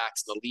running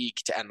backs in the league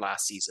to end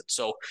last season.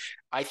 So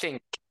I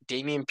think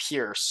Dameon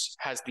Pierce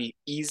has the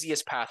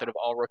easiest path out of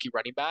all rookie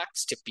running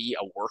backs to be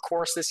a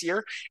workhorse this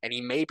year, and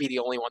he may be the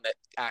only one that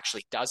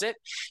actually does it.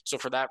 So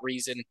for that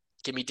reason,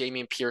 Give me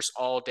Dameon Pierce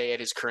all day at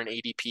his current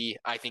ADP.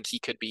 I think he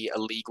could be a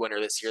league winner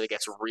this year that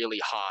gets really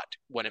hot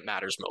when it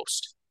matters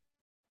most.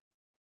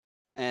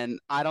 And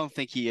I don't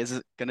think he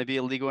is going to be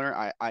a league winner.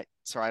 I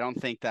don't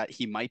think that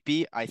he might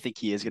be. I think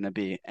he is going to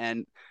be.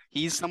 And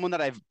he's someone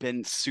that I've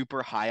been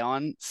super high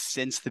on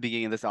since the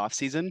beginning of this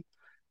offseason.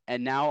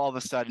 And now all of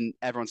a sudden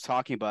everyone's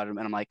talking about him.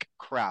 And I'm like,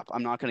 crap,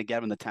 I'm not going to get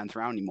him in the 10th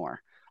round anymore.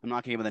 I'm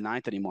not going to give him the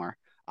 9th anymore.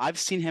 I've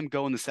seen him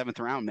go in the 7th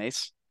round,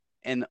 Mace,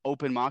 in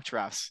open mock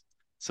drafts.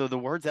 So the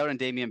word's out on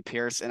Dameon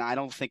Pierce, and I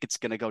don't think it's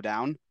going to go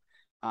down.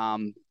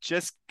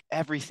 Just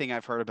everything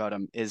I've heard about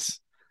him is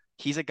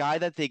he's a guy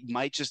that they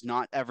might just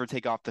not ever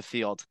take off the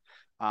field.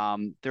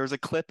 There was a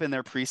clip in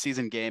their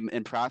preseason game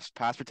in pass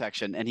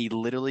protection, and he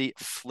literally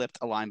flipped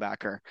a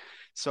linebacker.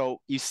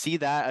 So you see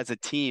that as a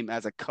team,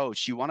 as a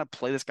coach, you want to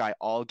play this guy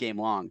all game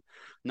long.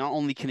 Not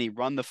only can he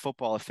run the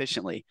football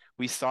efficiently,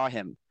 we saw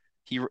him.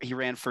 He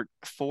ran for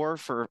 5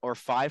 for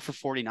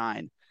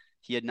 49.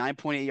 He had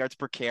 9.8 yards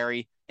per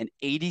carry and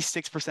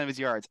 86% of his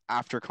yards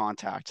after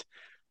contact.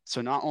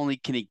 So not only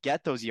can he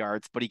get those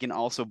yards, but he can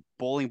also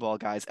bowling ball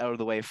guys out of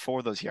the way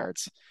for those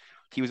yards.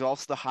 He was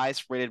also the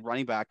highest rated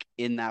running back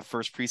in that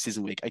first preseason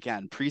week.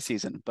 Again,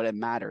 preseason, but it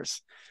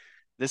matters.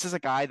 This is a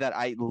guy that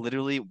I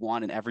literally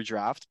want in every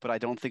draft, but I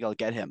don't think I'll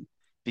get him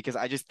because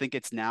I just think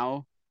it's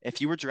now. If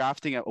you were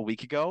drafting a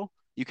week ago,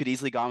 you could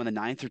easily go in the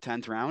 9th or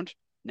 10th round.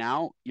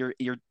 Now you're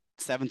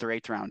 7th or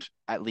 8th round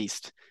at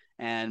least.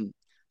 And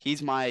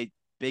he's my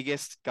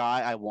biggest guy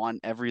I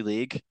want every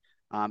league.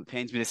 It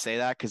pains me to say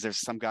that because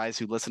there's some guys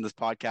who listen to this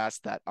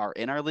podcast that are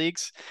in our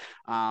leagues.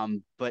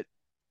 But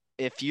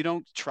if you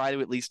don't try to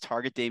at least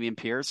target Dameon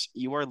Pierce,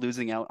 you are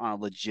losing out on a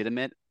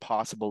legitimate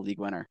possible league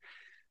winner.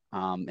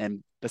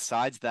 And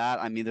besides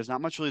that, I mean, there's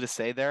not much really to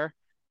say there.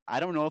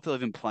 I don't know if they'll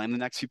even play in the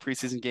next few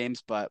preseason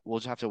games, but we'll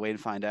just have to wait and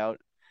find out.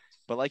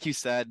 But like you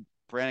said,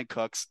 Brandon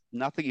Cooks,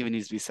 nothing even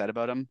needs to be said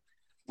about him.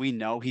 We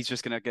know he's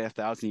just going to get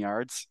 1,000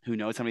 yards. Who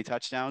knows how many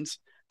touchdowns?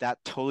 That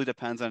totally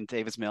depends on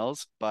Davis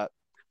Mills. But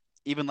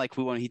even like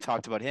when he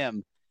talked about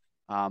him,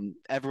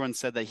 everyone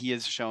said that he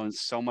has shown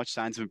so much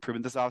signs of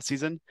improvement this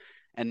offseason.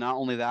 And not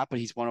only that, but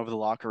he's won over the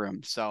locker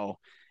room. So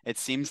it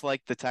seems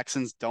like the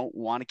Texans don't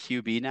want a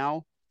QB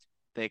now.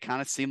 They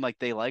kind of seem like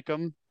they like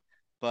him.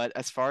 But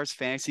as far as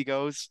fantasy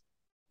goes,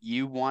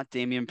 you want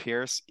Dameon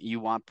Pierce,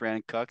 you want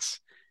Brandon Cooks.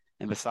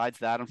 And besides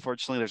that,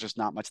 unfortunately, there's just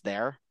not much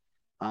there.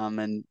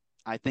 And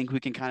I think we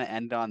can kind of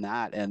end on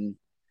that. And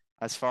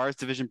as far as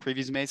division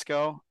previews mates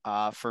go,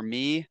 for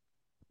me,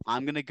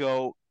 I'm going to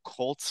go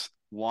Colts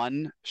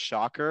 1,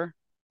 shocker.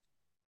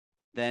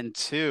 Then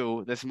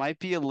 2, this might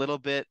be a little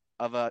bit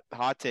of a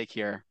hot take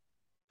here,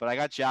 but I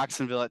got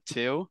Jacksonville at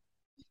 2,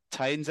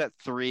 Titans at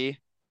 3,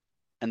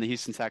 and the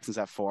Houston Texans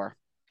at 4.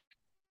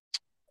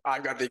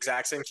 I've got the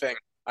exact same thing.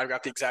 Look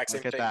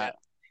at that.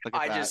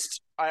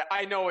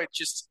 I know it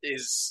just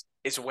is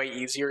way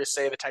easier to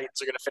say the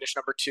Titans are going to finish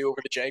number 2 over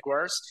the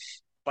Jaguars,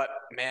 but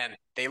man,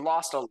 they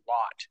lost a lot.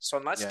 So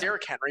unless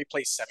Derrick Henry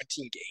plays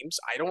 17 games,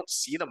 I don't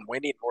see them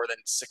winning more than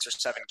 6 or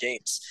 7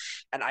 games.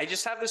 And I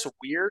just have this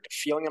weird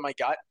feeling in my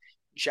gut.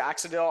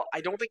 Jacksonville, I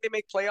don't think they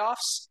make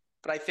playoffs,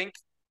 but I think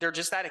they're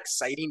just that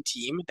exciting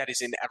team that is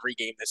in every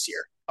game this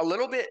year. A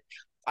little bit,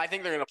 I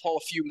think they're going to pull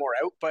a few more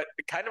out, but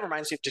it kind of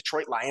reminds me of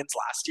Detroit Lions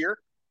last year.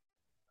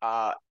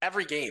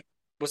 Every game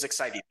was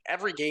exciting.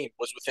 Every game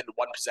was within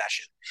 1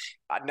 possession.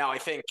 Now I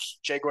think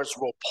Jaguars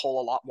will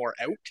pull a lot more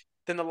out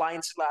than the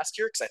Lions did last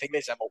year because I think they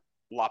just have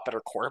a lot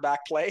better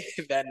quarterback play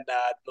than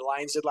the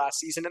Lions did last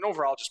season and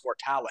overall just more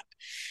talent.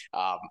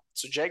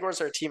 So Jaguars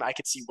are a team I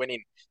could see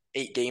winning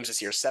 8 games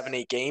this year,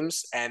 7-8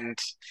 games, and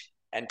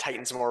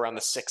Titans more around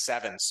the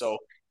 6-7. So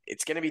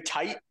it's going to be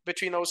tight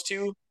between those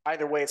two.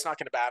 Either way, it's not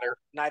going to matter.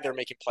 Neither are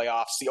making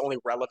playoffs. The only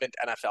relevant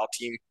NFL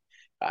team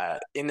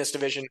in this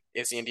division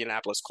is the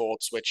Indianapolis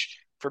Colts, which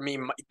for me,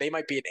 they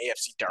might be an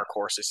AFC dark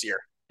horse this year,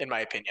 in my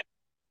opinion.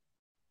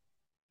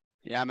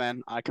 Yeah,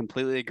 man, I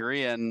completely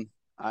agree. And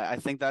I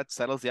think that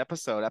settles the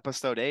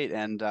episode 8.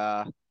 And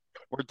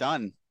we're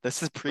done.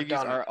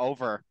 Previews are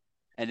over.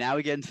 And now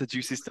we get into the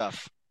juicy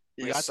stuff.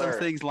 We got some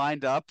things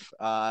lined up.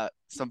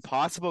 Some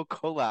possible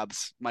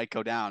collabs might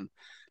go down.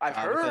 I've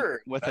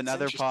heard with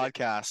another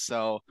podcast.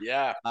 So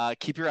yeah,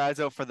 keep your eyes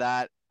out for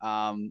that.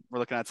 We're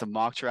looking at some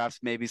mock drafts,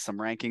 maybe some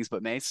rankings.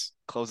 But Mace,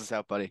 close us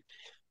out, buddy.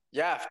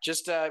 Yeah,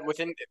 just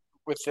in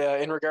regards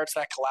to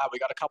that collab, we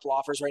got a couple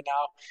offers right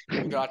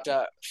now. We got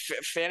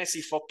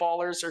fantasy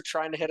footballers are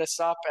trying to hit us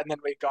up, and then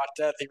we got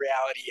the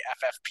reality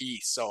FFP.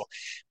 So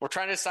we're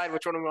trying to decide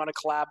which one we want to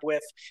collab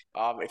with.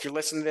 If you're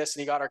listening to this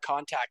and you got our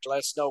contact, let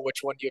us know which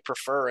one you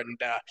prefer, and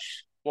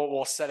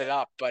we'll set it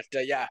up. But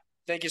yeah,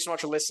 thank you so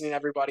much for listening,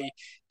 everybody,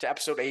 to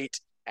episode 8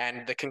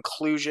 and the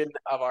conclusion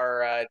of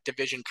our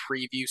division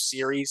preview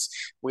series.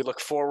 We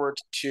look forward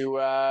to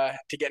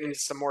getting into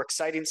some more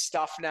exciting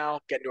stuff now,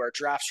 getting to our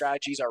draft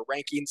strategies, our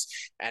rankings,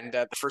 and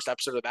the first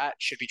episode of that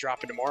should be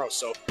dropping tomorrow.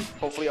 So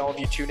hopefully all of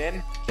you tune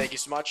in. Thank you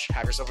so much.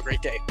 Have yourself a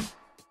great day.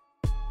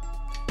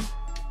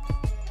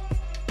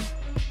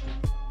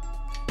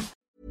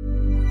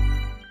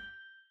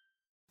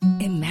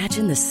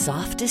 Imagine the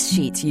softest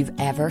sheets you've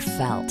ever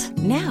felt.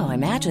 Now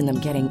imagine them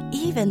getting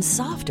even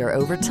softer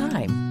over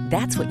time.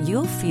 That's what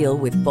you'll feel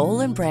with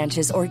Boll &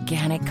 Branch's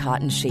organic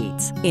cotton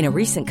sheets. In a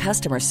recent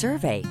customer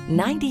survey,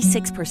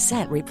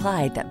 96%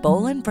 replied that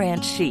Boll &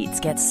 Branch sheets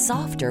get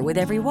softer with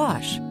every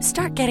wash.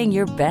 Start getting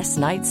your best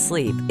night's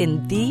sleep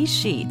in these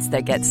sheets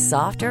that get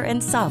softer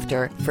and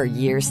softer for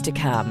years to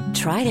come.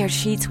 Try their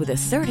sheets with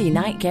a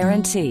 30-night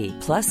guarantee.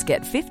 Plus,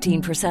 get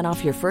 15%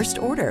 off your first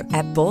order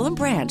at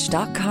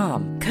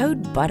bollandbranch.com.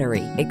 Code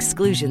BUTTERY.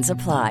 Exclusions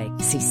apply.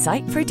 See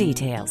site for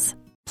details.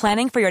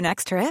 Planning for your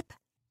next trip?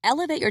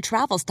 Elevate your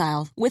travel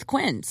style with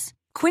Quince.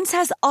 Quince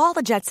has all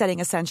the jet-setting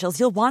essentials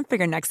you'll want for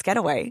your next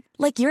getaway,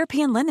 like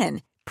European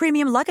linen,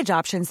 premium luggage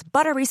options,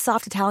 buttery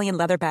soft Italian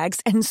leather bags,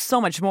 and so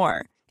much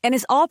more. And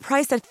is all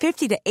priced at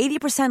 50 to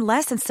 80%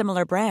 less than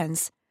similar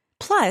brands.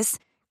 Plus,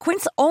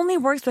 Quince only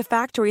works with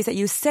factories that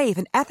use safe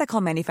and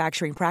ethical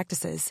manufacturing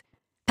practices.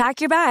 Pack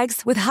your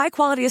bags with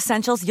high-quality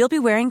essentials you'll be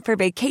wearing for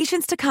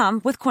vacations to come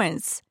with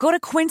Quince. Go to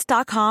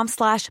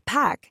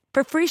quince.com/pack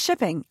for free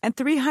shipping and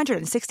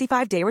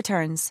 365-day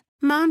returns.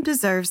 Mom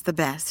deserves the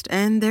best,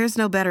 and there's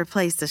no better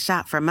place to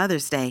shop for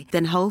Mother's Day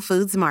than Whole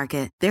Foods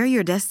Market. They're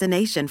your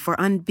destination for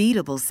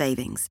unbeatable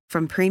savings,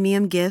 from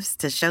premium gifts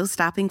to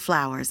show-stopping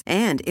flowers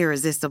and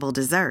irresistible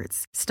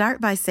desserts. Start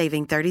by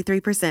saving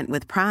 33%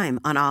 with Prime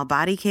on all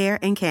body care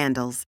and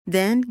candles.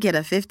 Then get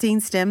a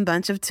 15-stem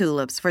bunch of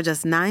tulips for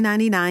just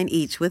 $9.99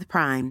 each with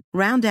Prime.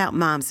 Round out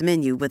Mom's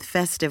menu with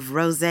festive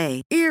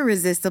rosé,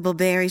 irresistible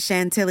berry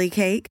chantilly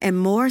cake, and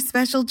more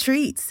special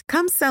treats.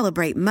 Come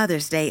celebrate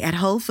Mother's Day at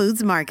Whole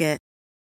Foods Market.